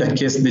Urgenda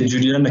case, the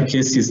Juliana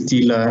case is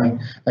still,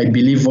 I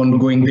believe,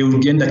 ongoing. The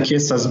Urgenda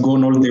case has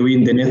gone all the way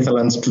in the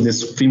Netherlands to the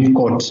Supreme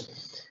Court.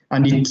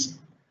 And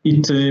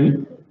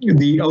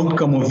the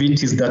outcome of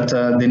it is that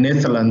the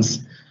Netherlands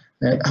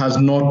has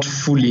not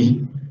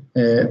fully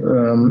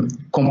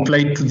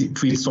complied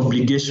to its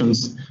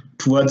obligations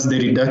towards the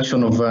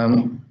reduction of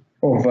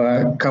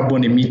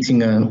carbon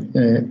emitting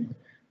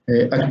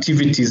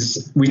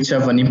activities which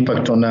have an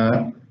impact on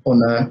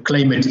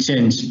climate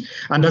change.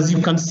 And as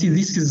you can see,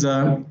 this is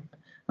a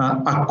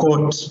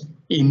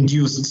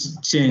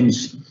court-induced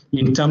change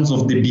in terms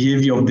of the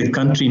behavior of the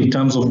country, in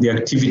terms of the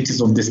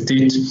activities of the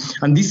state.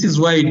 And this is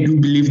why I do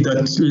believe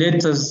that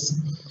let us,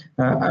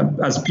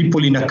 as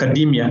people in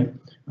academia,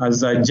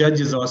 as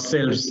judges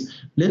ourselves,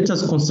 let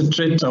us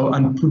concentrate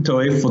and put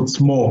our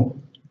efforts more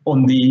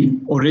on the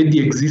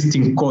already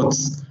existing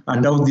courts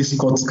and how these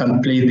courts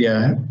can play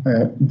their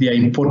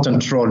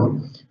important role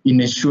in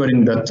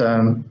ensuring that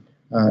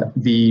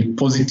they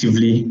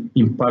positively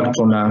impact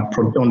on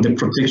the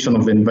protection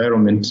of the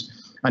environment,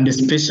 and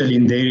especially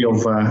in the area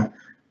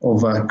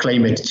of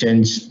climate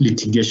change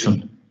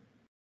litigation.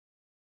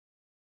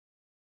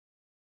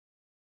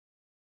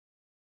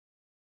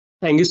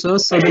 Thank you, sir.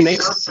 So the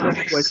next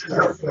question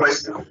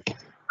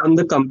on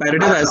the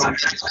comparative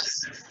aspect,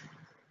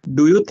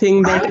 do you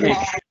think that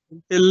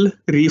environmental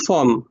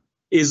reform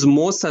is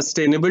more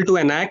sustainable to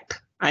enact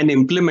and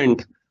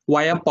implement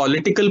via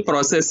political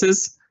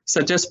processes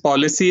such as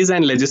policies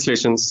and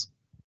legislations?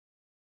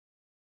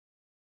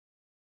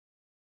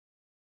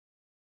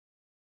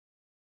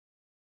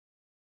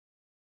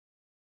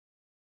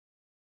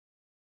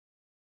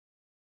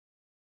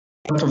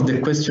 Part of the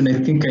question, I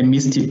think I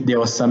missed it. There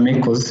were some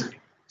echoes.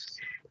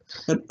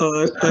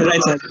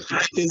 Right, sir.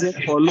 It is a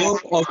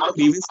follow-up of the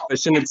previous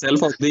question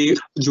itself of the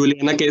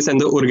Juliana case and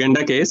the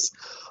Urgenda case.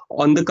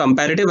 On the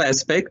comparative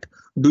aspect,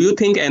 do you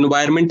think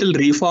environmental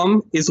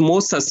reform is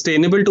more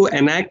sustainable to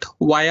enact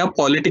via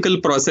political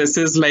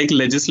processes like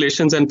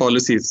legislations and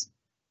policies?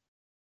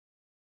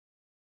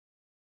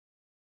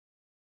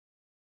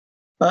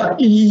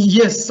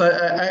 Yes,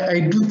 I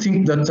do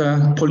think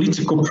that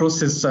political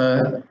processes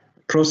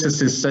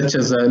such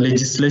as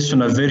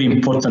legislation are very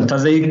important.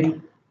 As I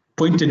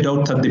pointed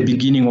out at the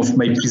beginning of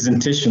my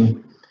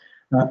presentation,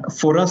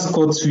 for us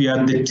courts, we are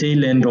at the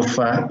tail end of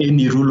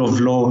any rule of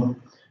law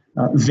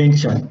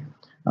venture.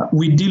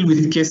 We deal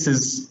with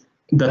cases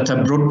that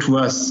are brought to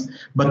us,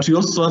 but we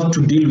also have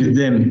to deal with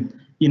them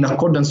in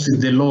accordance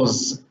with the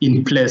laws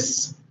in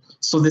place.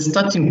 So the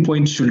starting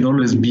point should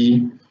always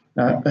be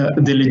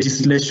the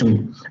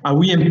legislation. Are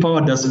we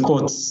empowered as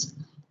courts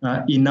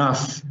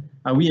enough?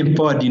 Are we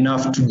empowered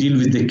enough to deal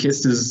with the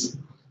cases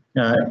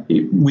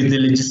with the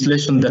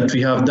legislation that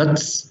we have?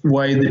 That's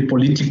why the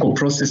political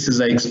processes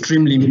are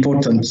extremely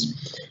important.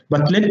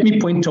 But let me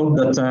point out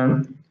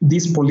that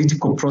these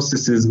political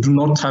processes do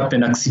not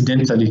happen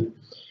accidentally.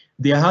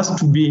 There has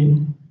to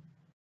be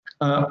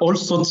all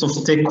sorts of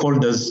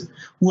stakeholders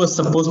who are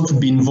supposed to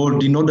be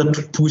involved in order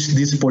to push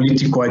this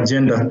political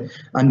agenda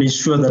and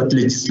ensure that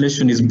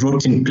legislation is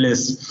brought in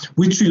place,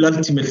 which will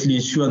ultimately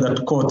ensure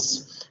that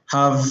courts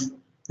have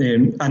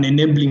an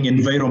enabling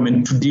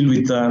environment to deal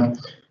with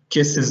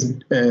cases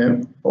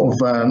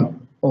of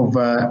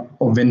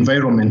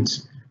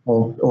environment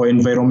or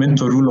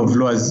environmental rule of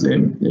law, as,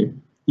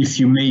 if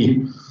you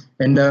may.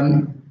 And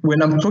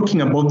when I'm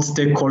talking about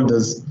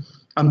stakeholders,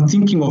 I'm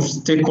thinking of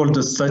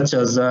stakeholders such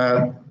as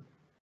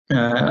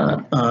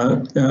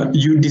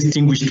you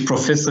distinguished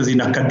professors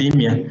in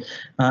academia.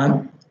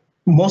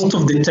 Most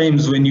of the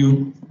times when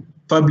you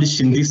publish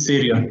in this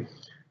area,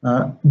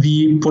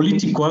 the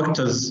political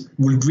actors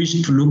will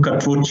wish to look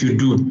at what you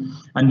do,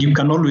 and you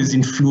can always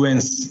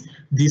influence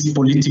this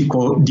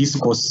political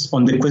discourse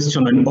on the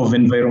question of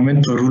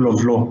environmental rule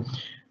of law.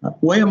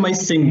 Why am I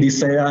saying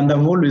this? And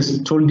I've always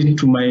told it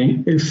to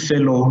my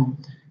fellow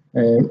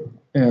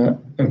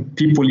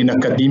people in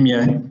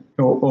academia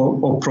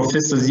or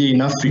professors here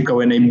in Africa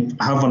when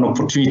I have an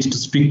opportunity to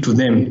speak to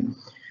them.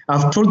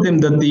 I've told them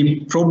that the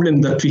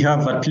problem that we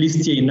have, at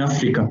least here in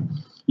Africa,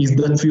 is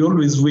that we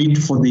always wait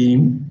for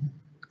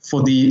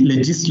the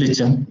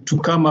legislature to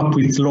come up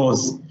with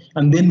laws,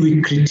 and then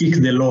we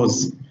critique the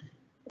laws.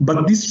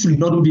 But this should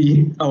not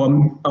be our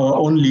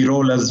only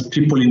role as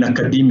people in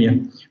academia.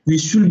 We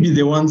should be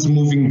the ones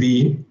moving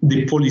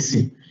the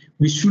policy.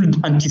 We should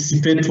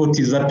anticipate what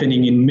is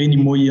happening in many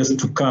more years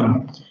to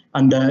come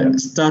and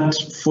start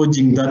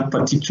forging that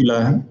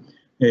particular,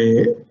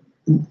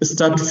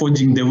 start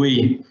forging the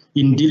way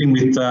in dealing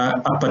with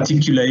a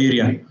particular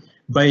area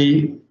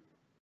by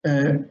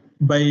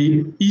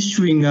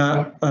issuing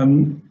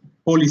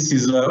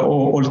policies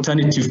or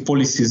alternative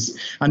policies.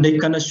 And I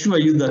can assure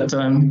you that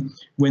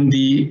when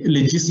the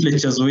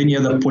legislatures or any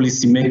other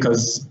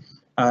policymakers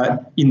are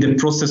in the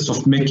process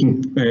of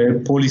making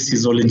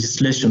policies or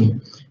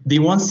legislation, they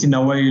once in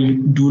a while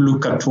do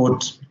look at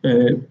what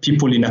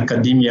people in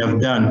academia have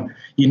done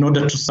in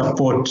order to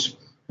support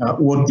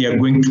what they are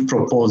going to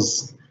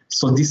propose.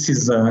 So this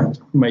is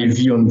my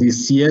view on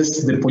this.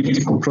 Yes, the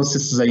political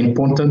processes are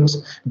important,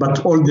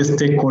 but all the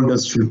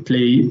stakeholders should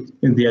play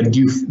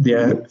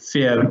their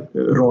fair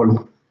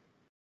role.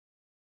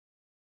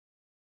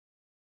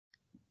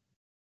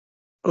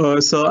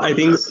 So I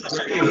think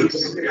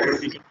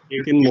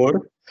taken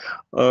more.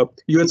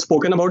 You had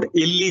spoken about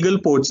illegal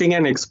poaching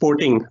and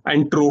exporting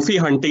and trophy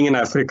hunting in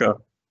Africa.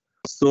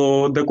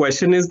 So the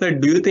question is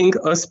that, do you think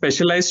a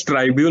specialized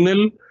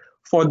tribunal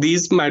for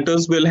these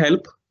matters will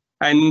help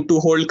and to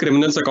hold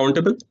criminals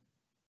accountable?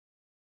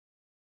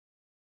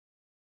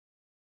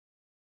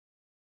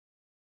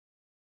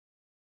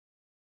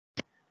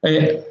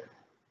 Thank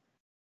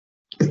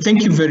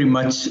you very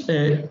much.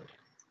 I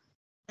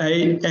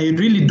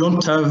really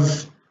don't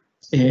have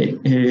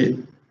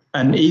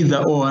an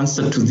either or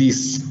answer to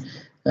this.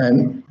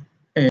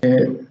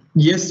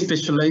 Yes,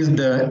 specialized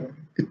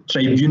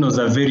tribunals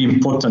are very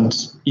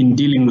important in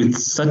dealing with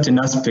certain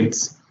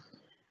aspects,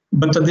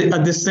 but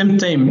at the same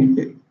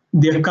time,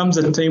 there comes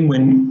a time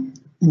when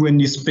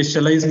you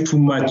specialize too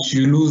much,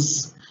 you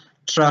lose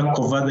track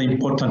of other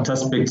important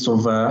aspects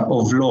of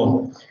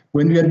law.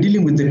 When we are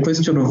dealing with the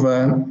question of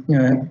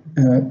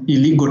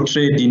illegal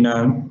trade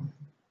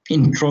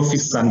in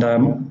trophies and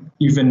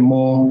even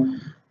more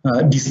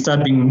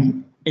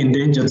disturbing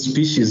endangered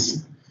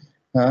species,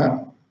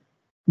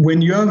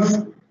 when you're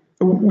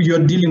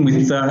dealing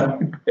with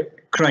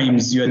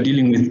crimes, you are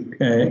dealing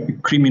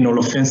with criminal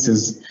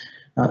offenses,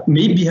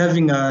 maybe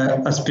having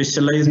a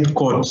specialized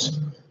court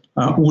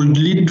would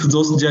lead to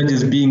those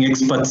judges being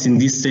experts in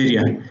this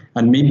area,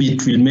 and maybe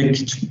it will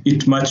make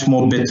it much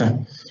more better.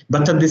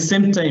 But at the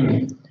same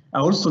time, I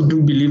also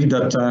do believe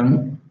that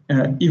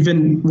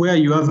even where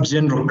you have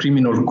general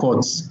criminal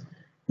courts,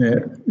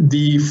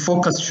 the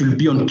focus should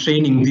be on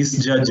training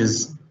these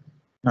judges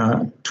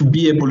to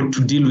be able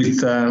to deal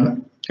with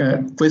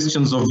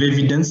questions of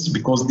evidence,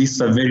 because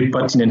these are very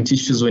pertinent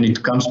issues when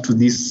it comes to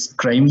these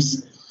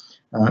crimes.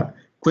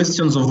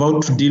 Questions of how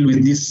to deal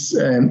with these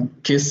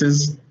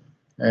cases.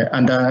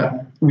 And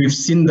we've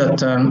seen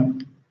that,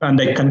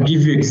 and I can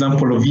give you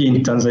example of here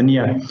in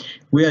Tanzania,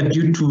 where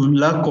due to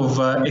lack of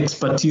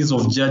expertise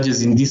of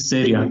judges in this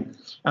area,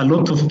 a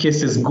lot of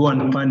cases go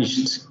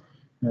unpunished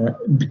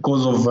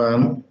because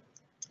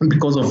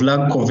of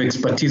lack of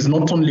expertise,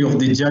 not only of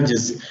the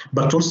judges,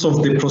 but also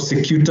of the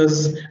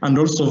prosecutors and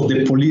also of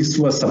the police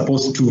who are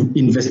supposed to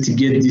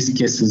investigate these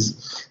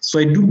cases. So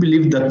I do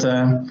believe that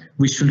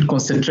we should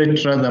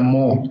concentrate rather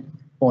more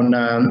on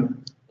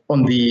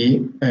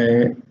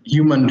the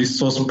human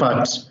resource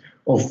part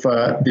of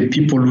the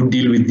people who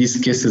deal with these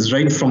cases,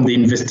 right from the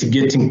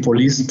investigating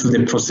police to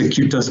the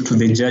prosecutors to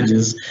the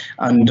judges,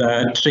 and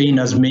train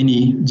as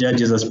many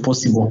judges as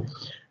possible,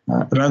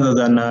 rather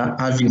than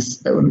having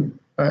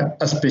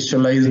a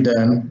specialized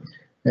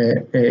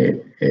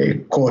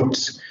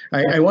court.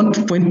 I want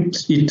to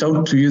point it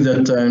out to you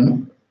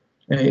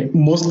that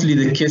mostly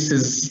the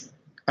cases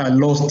are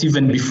lost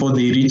even before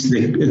they reach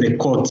the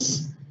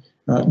courts,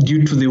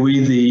 due to the way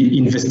the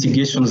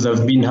investigations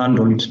have been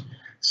handled.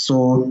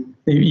 So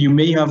you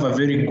may have a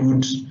very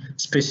good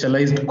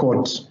specialized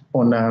court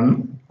on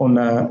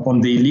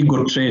the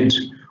illegal trade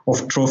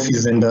of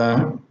trophies and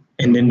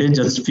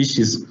endangered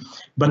species,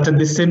 but at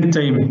the same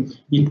time,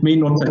 it may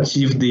not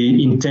achieve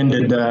the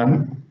intended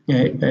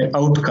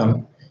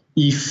outcome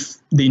if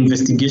the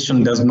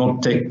investigation does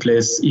not take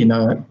place in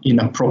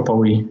a proper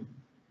way.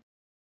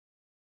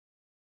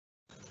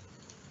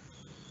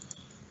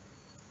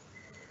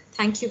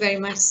 Thank you very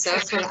much, sir,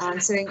 for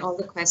answering all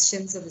the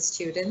questions of the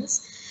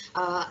students.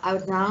 I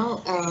would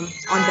now, on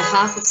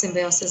behalf of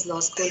Symbiosis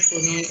Law School,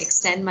 Pune,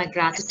 extend my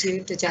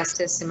gratitude to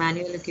Justice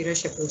Emmanuel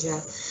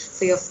Ugirashebuja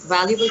for your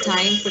valuable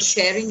time, for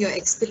sharing your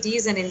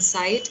expertise and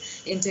insight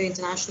into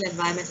international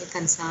environmental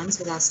concerns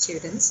with our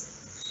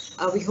students.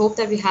 We hope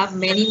that we have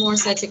many more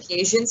such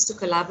occasions to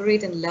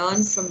collaborate and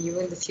learn from you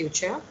in the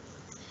future.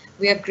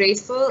 We are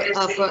grateful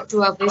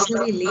to our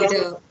visionary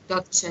leader,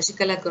 Dr.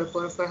 Shashikala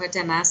Gurpur, for her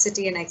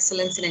tenacity and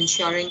excellence in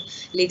ensuring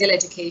legal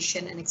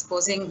education and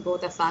exposing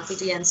both our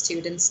faculty and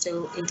students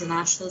to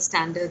international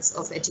standards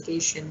of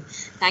education.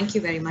 Thank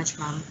you very much,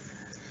 ma'am.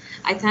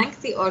 I thank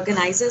the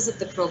organizers of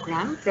the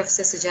program,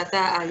 Professor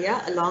Sujata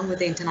Arya, along with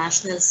the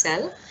International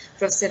Cell,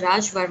 Professor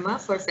Raj Verma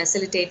for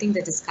facilitating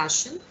the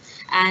discussion,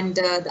 and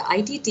the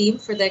IT team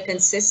for their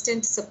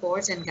consistent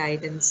support and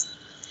guidance.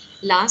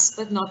 Last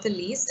but not the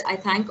least, I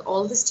thank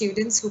all the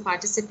students who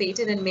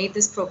participated and made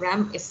this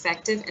program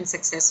effective and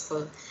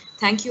successful.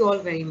 Thank you all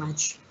very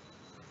much.